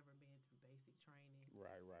that's never been through basic training.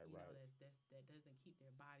 Right. That doesn't keep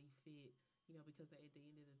their body fit, because at the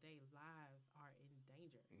end of the day, lives are in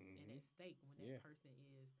danger and at stake when that person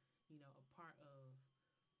is, a part of,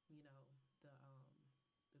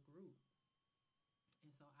 the group.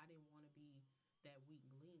 didn't want to be that weak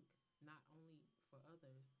link, not only for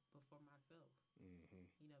others but for myself.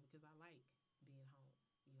 You know, because I like being home.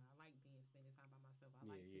 You know, I like spending time by myself.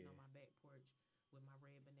 I like sitting on my back porch with my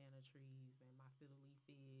red banana trees and my fiddle leaf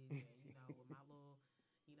figs, and you know, with my little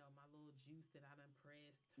juice that I done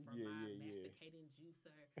pressed from my masticating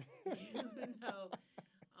juicer. You know,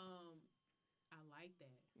 I like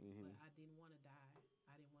that, but I didn't want to die.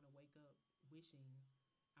 I didn't want to wake up wishing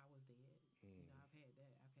I was dead. You know, I've had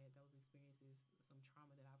that. I've had those experiences, some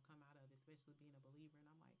trauma that I've come out of, especially being a believer. And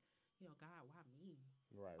I'm like, you know, God, why me?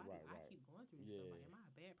 Why do I keep going through this stuff? Like, am I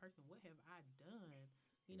a bad person? What have I done,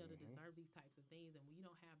 you know, to deserve these types of things? And when you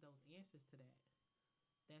don't have those answers to that,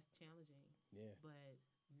 that's challenging. Yeah. But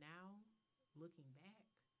now, looking back,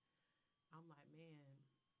 I'm like, man,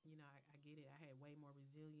 you know, I get it. I had way more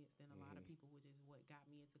resilience than a lot of people, which is what got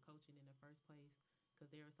me into coaching in the first place. Because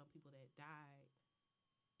there are some people that died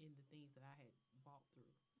in the things that I had walked through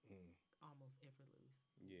almost effortless.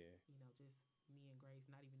 Yeah. You know, just me and Grace,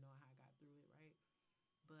 not even knowing how I got through it, right?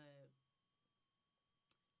 But,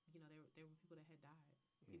 you know, there were people that had died,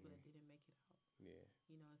 people that didn't make it out. Yeah.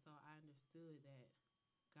 You know, and so I understood that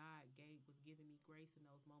God was giving me grace in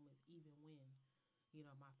those moments, even when, you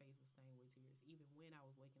know, my face was stained with tears, even when I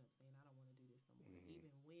was waking up saying, I don't want to do this no more, even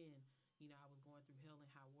when, you know, I was going through hell and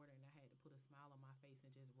high water and I had to put a smile on my face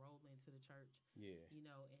and just roll into the church, you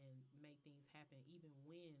know, and make things happen, even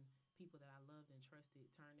when people that I loved and trusted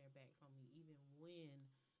turned their backs on me, even when,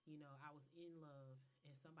 you know, I was in love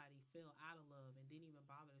and somebody fell out of love and didn't even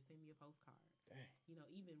bother to send me a postcard. Dang. You know,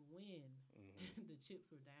 even when the chips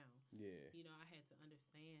were down. Yeah. You know, I had to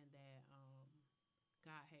understand that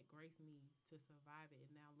God had graced me to survive it. And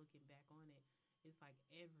now looking back on it, it's like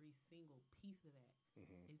every single piece of that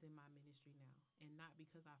is in my ministry now. And not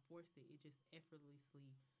because I forced it, it just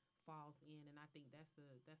effortlessly falls in. And I think that's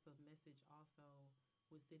a message also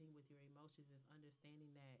with sitting with your emotions, is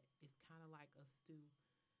understanding that it's kind of like a stew,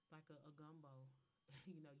 like a gumbo.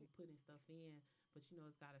 You know, you putting stuff in, but you know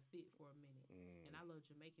it's got to sit for a minute. And I love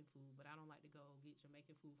Jamaican food, but I don't like to go get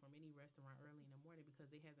Jamaican food from any restaurant early in the morning because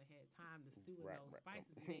it hasn't had time to stew in those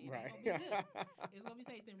spices. It ain't gonna be good. It's gonna be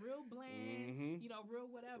tasting real bland, you know, real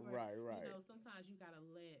whatever. Right. You know, sometimes you gotta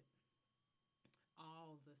let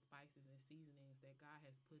all the spices and seasonings that God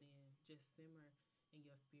has put in just simmer in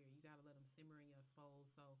your spirit. You gotta let them simmer in your soul.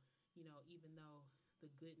 So, you know, even though the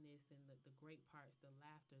goodness and the great parts, the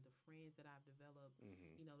laughter, the friends that I've developed,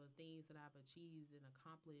 you know, the things that I've achieved and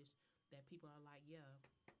accomplished that people are like, yeah,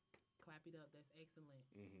 clap it up, that's excellent.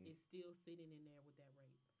 It's still sitting in there with that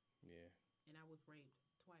rape. Yeah. And I was raped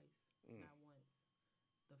twice, not once.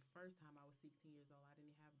 The first time I was 16 years old, I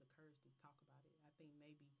didn't have the courage to talk about it. I think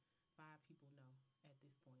maybe 5 people know at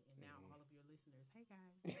this point. And now all of your listeners, hey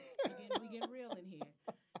guys, we getting real in here,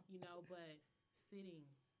 you know, but sitting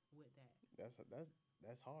with that.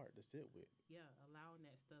 That's hard to sit with. Yeah, allowing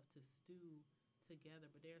that stuff to stew together.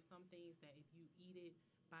 But there are some things that if you eat it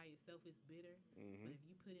by itself, it's bitter. But if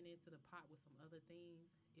you put it into the pot with some other things,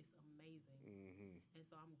 it's amazing. And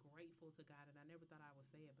so I'm grateful to God, and I never thought I would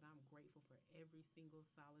say it, but I'm grateful for every single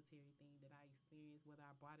solitary thing that I experienced, whether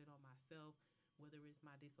I brought it on myself, whether it's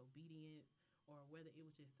my disobedience, or whether it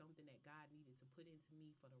was just something that God needed to put into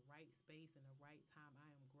me for the right space and the right time. I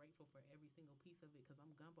am grateful for every single piece of it because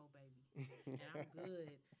I'm gumbo, baby. And I'm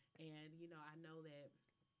good. And, you know, I know that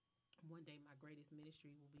one day my greatest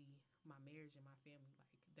ministry will be my marriage and my family.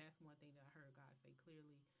 Like, that's one thing that I heard God say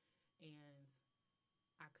clearly. And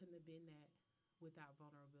I couldn't have been that without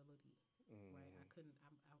vulnerability, right?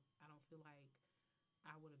 I don't feel like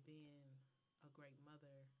I would have been a great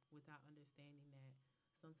mother without understanding that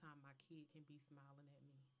sometimes my kid can be smiling at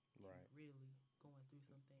me, right, really going through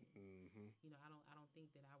some things. You know, I don't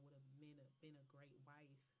think that I would have been a great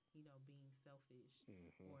wife, you know, being selfish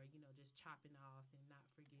or, you know, just chopping off and not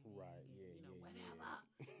forgiving. Right. And, Yeah. you know, Yeah, whatever.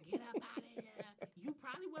 Yeah. Get up out of here. You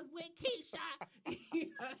probably was with Keisha.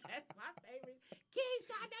 You know, that's my favorite.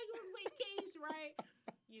 Keisha, I know you was with Keisha, right?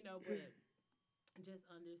 You know, but just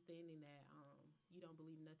understanding that you don't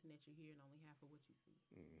believe nothing that you hear and only half of what you see.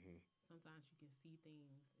 Sometimes you can see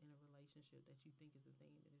things in a relationship that you think is a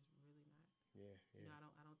thing that is really not. Yeah. You know,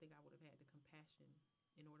 I don't think I would have had the compassion.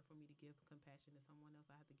 In order for me to give compassion to someone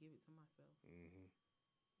else, I have to give it to myself.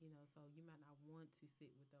 You know, so you might not want to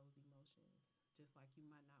sit with those emotions, just like you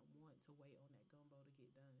might not want to wait on that gumbo to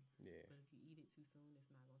get done. Yeah. But if you eat it too soon,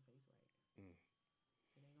 it's not gonna taste right.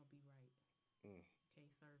 It ain't gonna be right. You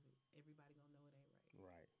can't serve it. Everybody gonna know it ain't right.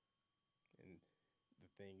 Right. And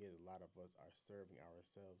the thing is, a lot of us are serving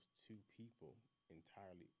ourselves to people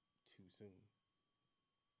entirely too soon.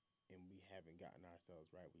 And we haven't gotten ourselves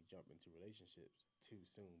right. We jump into relationships too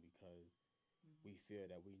soon because we feel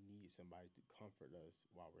that we need somebody to comfort us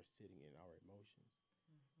while we're sitting in our emotions.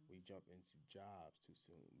 Mm-hmm. We jump into jobs too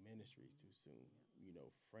soon, ministries too soon,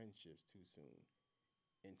 friendships too soon.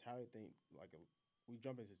 Entirely think we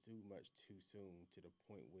jump into too much too soon to the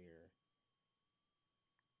point where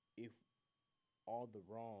if all the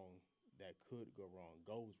wrong that could go wrong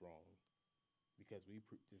goes wrong because we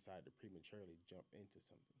decide to prematurely jump into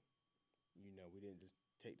something. We didn't just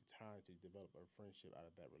take the time to develop a friendship out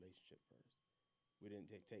of that relationship first. We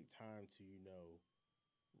didn't take time to,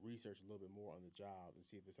 research a little bit more on the job and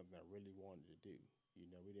see if it's something I really wanted to do. We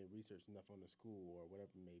didn't research enough on the school or whatever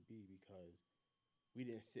it may be because we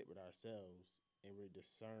didn't sit with ourselves and really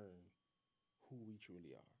discern who we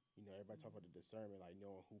truly are. Everybody talk about the discernment, like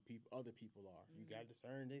knowing who other people are. You got to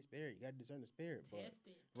discern their spirit. You got to discern the spirit. Test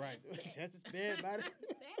it. Right. Test the spirit, buddy.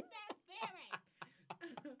 Test that spirit.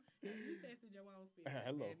 Have you tested your own spirit?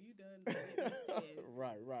 Hello. Have you done the test?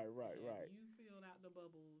 Right. Have you filled out the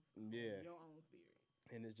bubbles on your own spirit?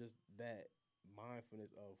 And it's just that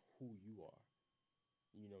mindfulness of who you are.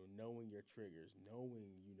 Knowing your triggers,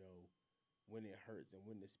 knowing, when it hurts and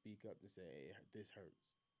when to speak up and say, hey, this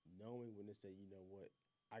hurts. Knowing when to say, you know what,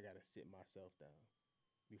 I got to sit myself down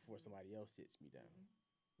before somebody else sits me down.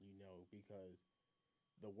 Because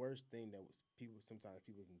the worst thing that sometimes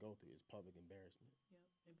people can go through is public embarrassment. Yep,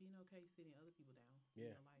 and being okay sitting other people down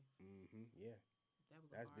in Yeah. your life. Mm-hmm. Yeah. That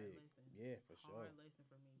was That's a hard big. lesson. Yeah, for sure. Hard lesson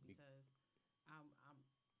for me because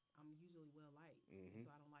I'm usually well liked, Mm-hmm. so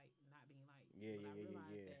I don't like not being liked. Yeah, but I yeah,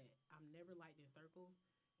 realized yeah. that I'm never liked in circles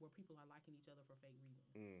where people are liking each other for fake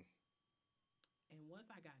reasons. Mm. And once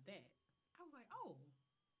I got that, I was like, oh,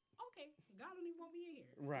 okay, God don't even want me in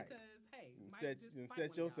here, Right. Because hey, Mike just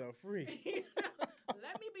set yourself free.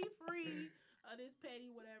 Let me be free of this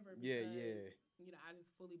petty whatever. Because, Yeah. I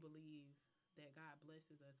just fully believe that God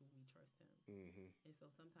blesses us when we trust Him. Mm-hmm. And so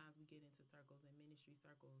sometimes we get into circles, and ministry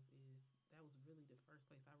circles that was really the first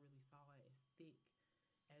place I really saw it as thick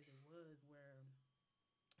as it was, where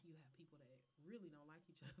you have people that really don't like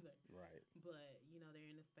each other. Right. But, they're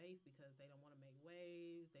in the space because they don't want to make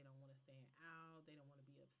waves. They don't want to stand out. They don't want to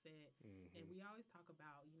be upset. Mm-hmm. And we always talk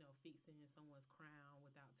about, fixing someone's crown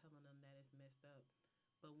without telling them that it's messed up.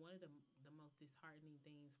 But one of the most disheartening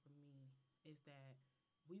things for me is that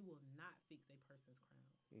we will not fix a person's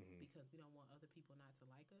crown because we don't want other people not to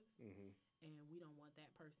like us. Mm-hmm. And we don't want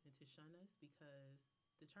that person to shun us because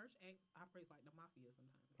the church operates like the mafia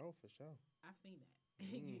sometimes. Oh, for sure. I've seen that.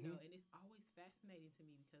 Mm-hmm. And it's always fascinating to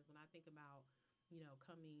me because when I think about,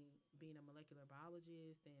 being a molecular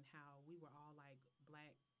biologist and how we were all like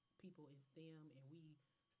Black people in STEM and we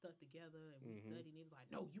stuck together and we studied, and it was like,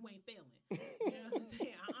 no, you ain't failing. You know what I'm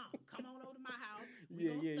saying? Come on over to my house. We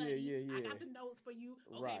gonna study. Yeah. I got the notes for you.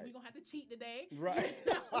 Okay, Right. we're gonna have to cheat today. Right.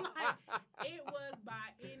 It was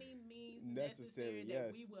by any means necessary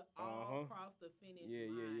that we would all cross the finish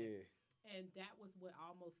line. Yeah. And that was what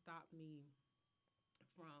almost stopped me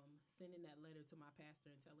from sending that letter to my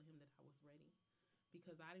pastor and telling him that I was ready.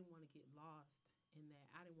 Because I didn't want to get lost in that.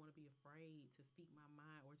 I didn't want to be afraid to speak my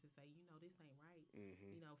mind or to say, this ain't right.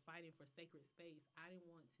 Mm-hmm. Fighting for sacred space. I didn't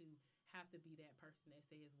want to have to be that person that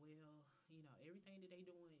says, well, everything that they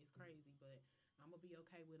doing is crazy, but I'm going to be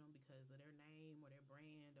okay with them because of their name or their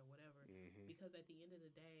brand or whatever. Mm-hmm. Because at the end of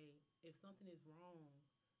the day, if something is wrong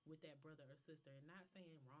with that brother or sister, and not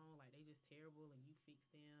saying wrong, like they just terrible and you fix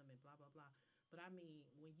them and blah, blah, blah. But I mean,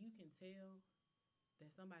 when you can tell that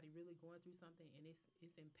somebody really going through something and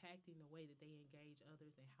it's impacting the way that they engage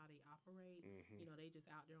others and how they operate, they just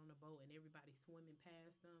out there on the boat and everybody's swimming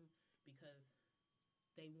past them because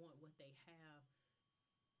they want what they have.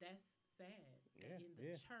 That's sad. Yeah, in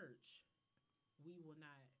the church, we will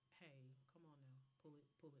not, hey, come on now, pull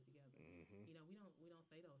it together. Mm-hmm. We don't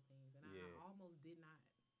say those things. And I almost did not.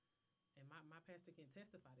 And my pastor can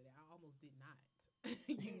testify to that. I almost did not,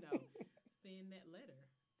 send that letter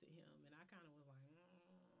to him. And I kind of was like,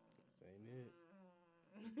 Ain't it?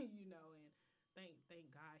 And thank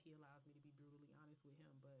God he allows me to be brutally honest with him.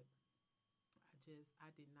 But I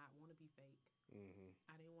did not want to be fake. Mm-hmm.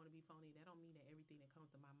 I didn't want to be phony. That don't mean that everything that comes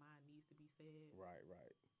to my mind needs to be said. Right.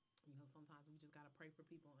 Sometimes we just got to pray for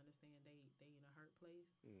people and understand they in a hurt place.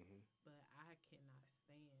 Mm-hmm. But I cannot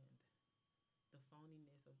stand the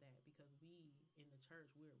phoniness of that because we in the church,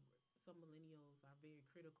 some millennials are very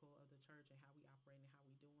critical of the church and how we operate and how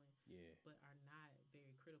we doing. Yeah. But are not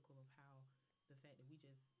very critical of how the fact that we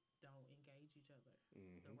just don't engage each other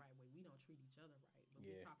the right way. We don't treat each other right. But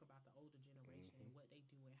we talk about the older generation and what they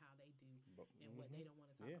do and how they do and what they don't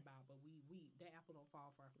want to talk about. But we that apple don't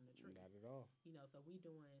fall far from the tree. Not at all. So we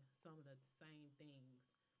doing some of the same things.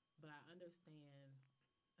 But I understand,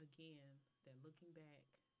 again, that looking back,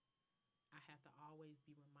 I have to always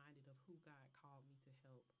be reminded of who God called me to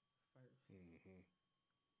help first. Mm-hmm.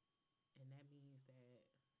 And that means that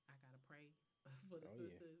I got to pray for the Oh,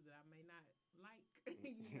 yeah. sisters that I may not like,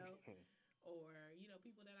 you know, or, you know,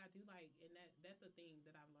 people that I do like. And that's a thing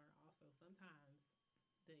that I've learned also. Sometimes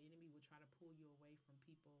the enemy will try to pull you away from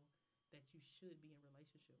people that you should be in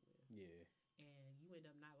relationship with. Yeah. And you end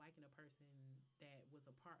up not liking a person that was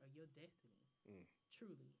a part of your destiny, Mm.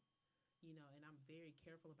 truly. You know, and I'm very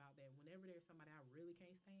careful about that. Whenever there's somebody I really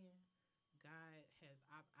can't stand,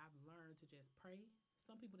 I've learned to just pray.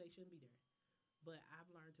 Some people, they shouldn't be there. But I've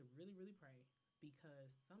learned to really, really pray, because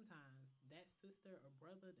sometimes that sister or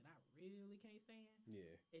brother that I really can't stand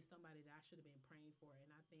Yeah. is somebody that I should have been praying for. And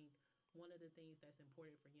I think one of the things that's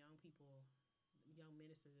important for young people, young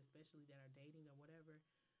ministers especially that are dating or whatever,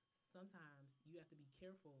 sometimes you have to be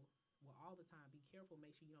careful. Well, all the time, be careful.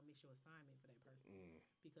 Make sure you don't miss your assignment for that person, Mm.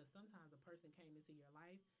 because sometimes a person came into your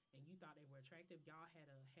life and you thought they were attractive. Y'all had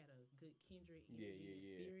a good kindred Yeah, energy and yeah,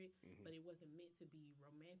 yeah. spirit, Mhm. but it wasn't meant to be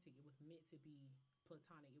romantic. It was meant to be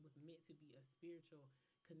platonic. It was meant to be a spiritual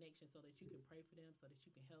connection, so that you can pray for them, so that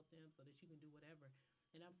you can help them, so that you can do whatever.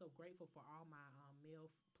 And I'm so grateful for all my male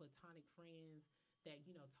platonic friends that,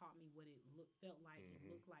 you know, taught me what it felt like and Mhm.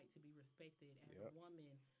 looked like to be respected as a Yep.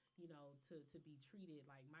 woman, you know, to be treated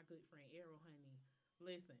like my good friend Errol, honey.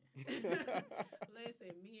 Listen,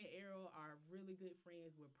 listen, me and Errol are really good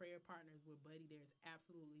friends. We're prayer partners. We're buddy. There's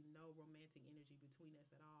absolutely no romantic energy between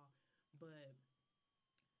us at all. But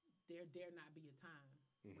there dare not be a time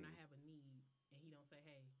when I Mhm. have a need and he don't say,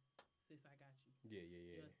 "Hey, sis, I got you." Yeah, yeah,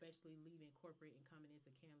 You yeah. know, especially leaving corporate and coming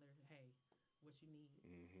into Candler. Hey, what you need?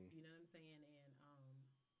 Mhm. You know what I'm saying? And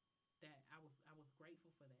that I was grateful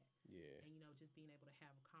for that. Yeah. And you know, just being able to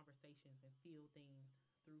have conversations and feel things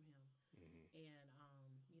through him. Mhm. And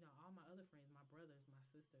you know, all my other friends, my brothers, my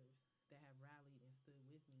sisters that have rallied and stood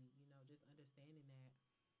with me, you know, just understanding that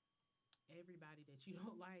everybody that you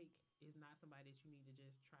don't like is not somebody that you need to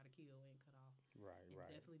just try to kill and cut off. Right, And right.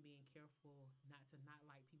 definitely being careful not to not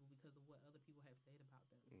like people because of what other people have said about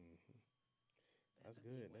them. Mhm. That's That's a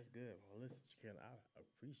big good. one. That's good. Well, listen, Karen, I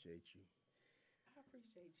appreciate you. I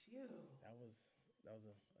appreciate you. That was a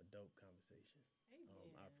dope conversation.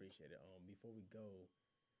 Amen. I appreciate it. Before we go,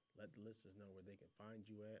 let the listeners know where they can find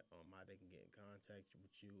you at, how they can get in contact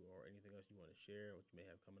with you, or anything else you want to share, what you may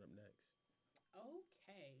have coming up next.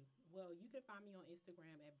 Okay. Well, you can find me on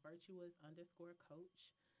Instagram at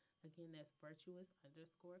virtuous_coach. Again, that's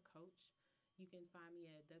virtuous_coach. You can find me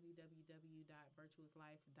at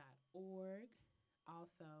www.virtuouslife.org.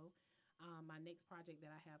 Also, my next project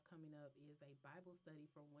that I have coming up is a Bible study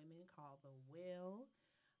for women called The Well.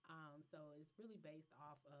 So it's really based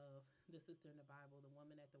off of the sister in the Bible, the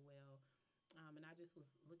woman at the well. And I just was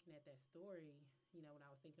looking at that story, you know, when I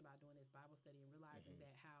was thinking about doing this Bible study and realizing Mhm.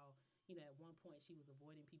 that how, you know, at one point she was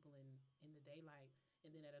avoiding people in the daylight.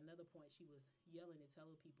 And then at another point she was yelling and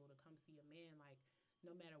telling people to come see a man. Like,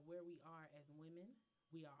 no matter where we are as women,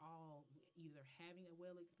 we are all either having a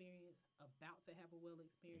well experience, about to have a well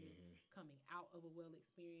experience, Mhm. coming out of a well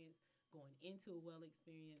experience, going into a well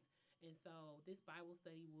experience. And so this Bible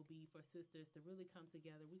study will be for sisters to really come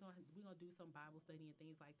together. We're gonna do some Bible study and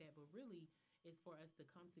things like that, but really it's for us to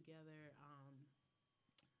come together,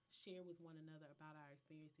 share with one another about our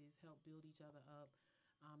experiences, help build each other up,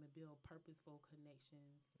 and build purposeful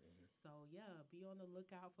connections. Mhm. So yeah, be on the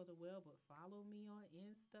lookout for the well, but follow me on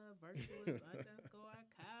Insta,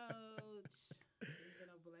 virtuous_coach. It's been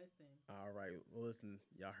a blessing. All right. Well, listen,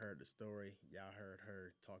 y'all heard the story. Y'all heard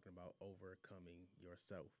her talking about overcoming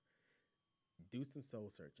yourself. Do some soul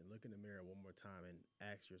searching. Look in the mirror one more time and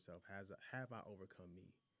ask yourself, have I overcome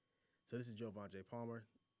me? So this is Jovan J. Palmer,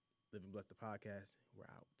 Living Blessed the podcast. We're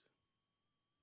out.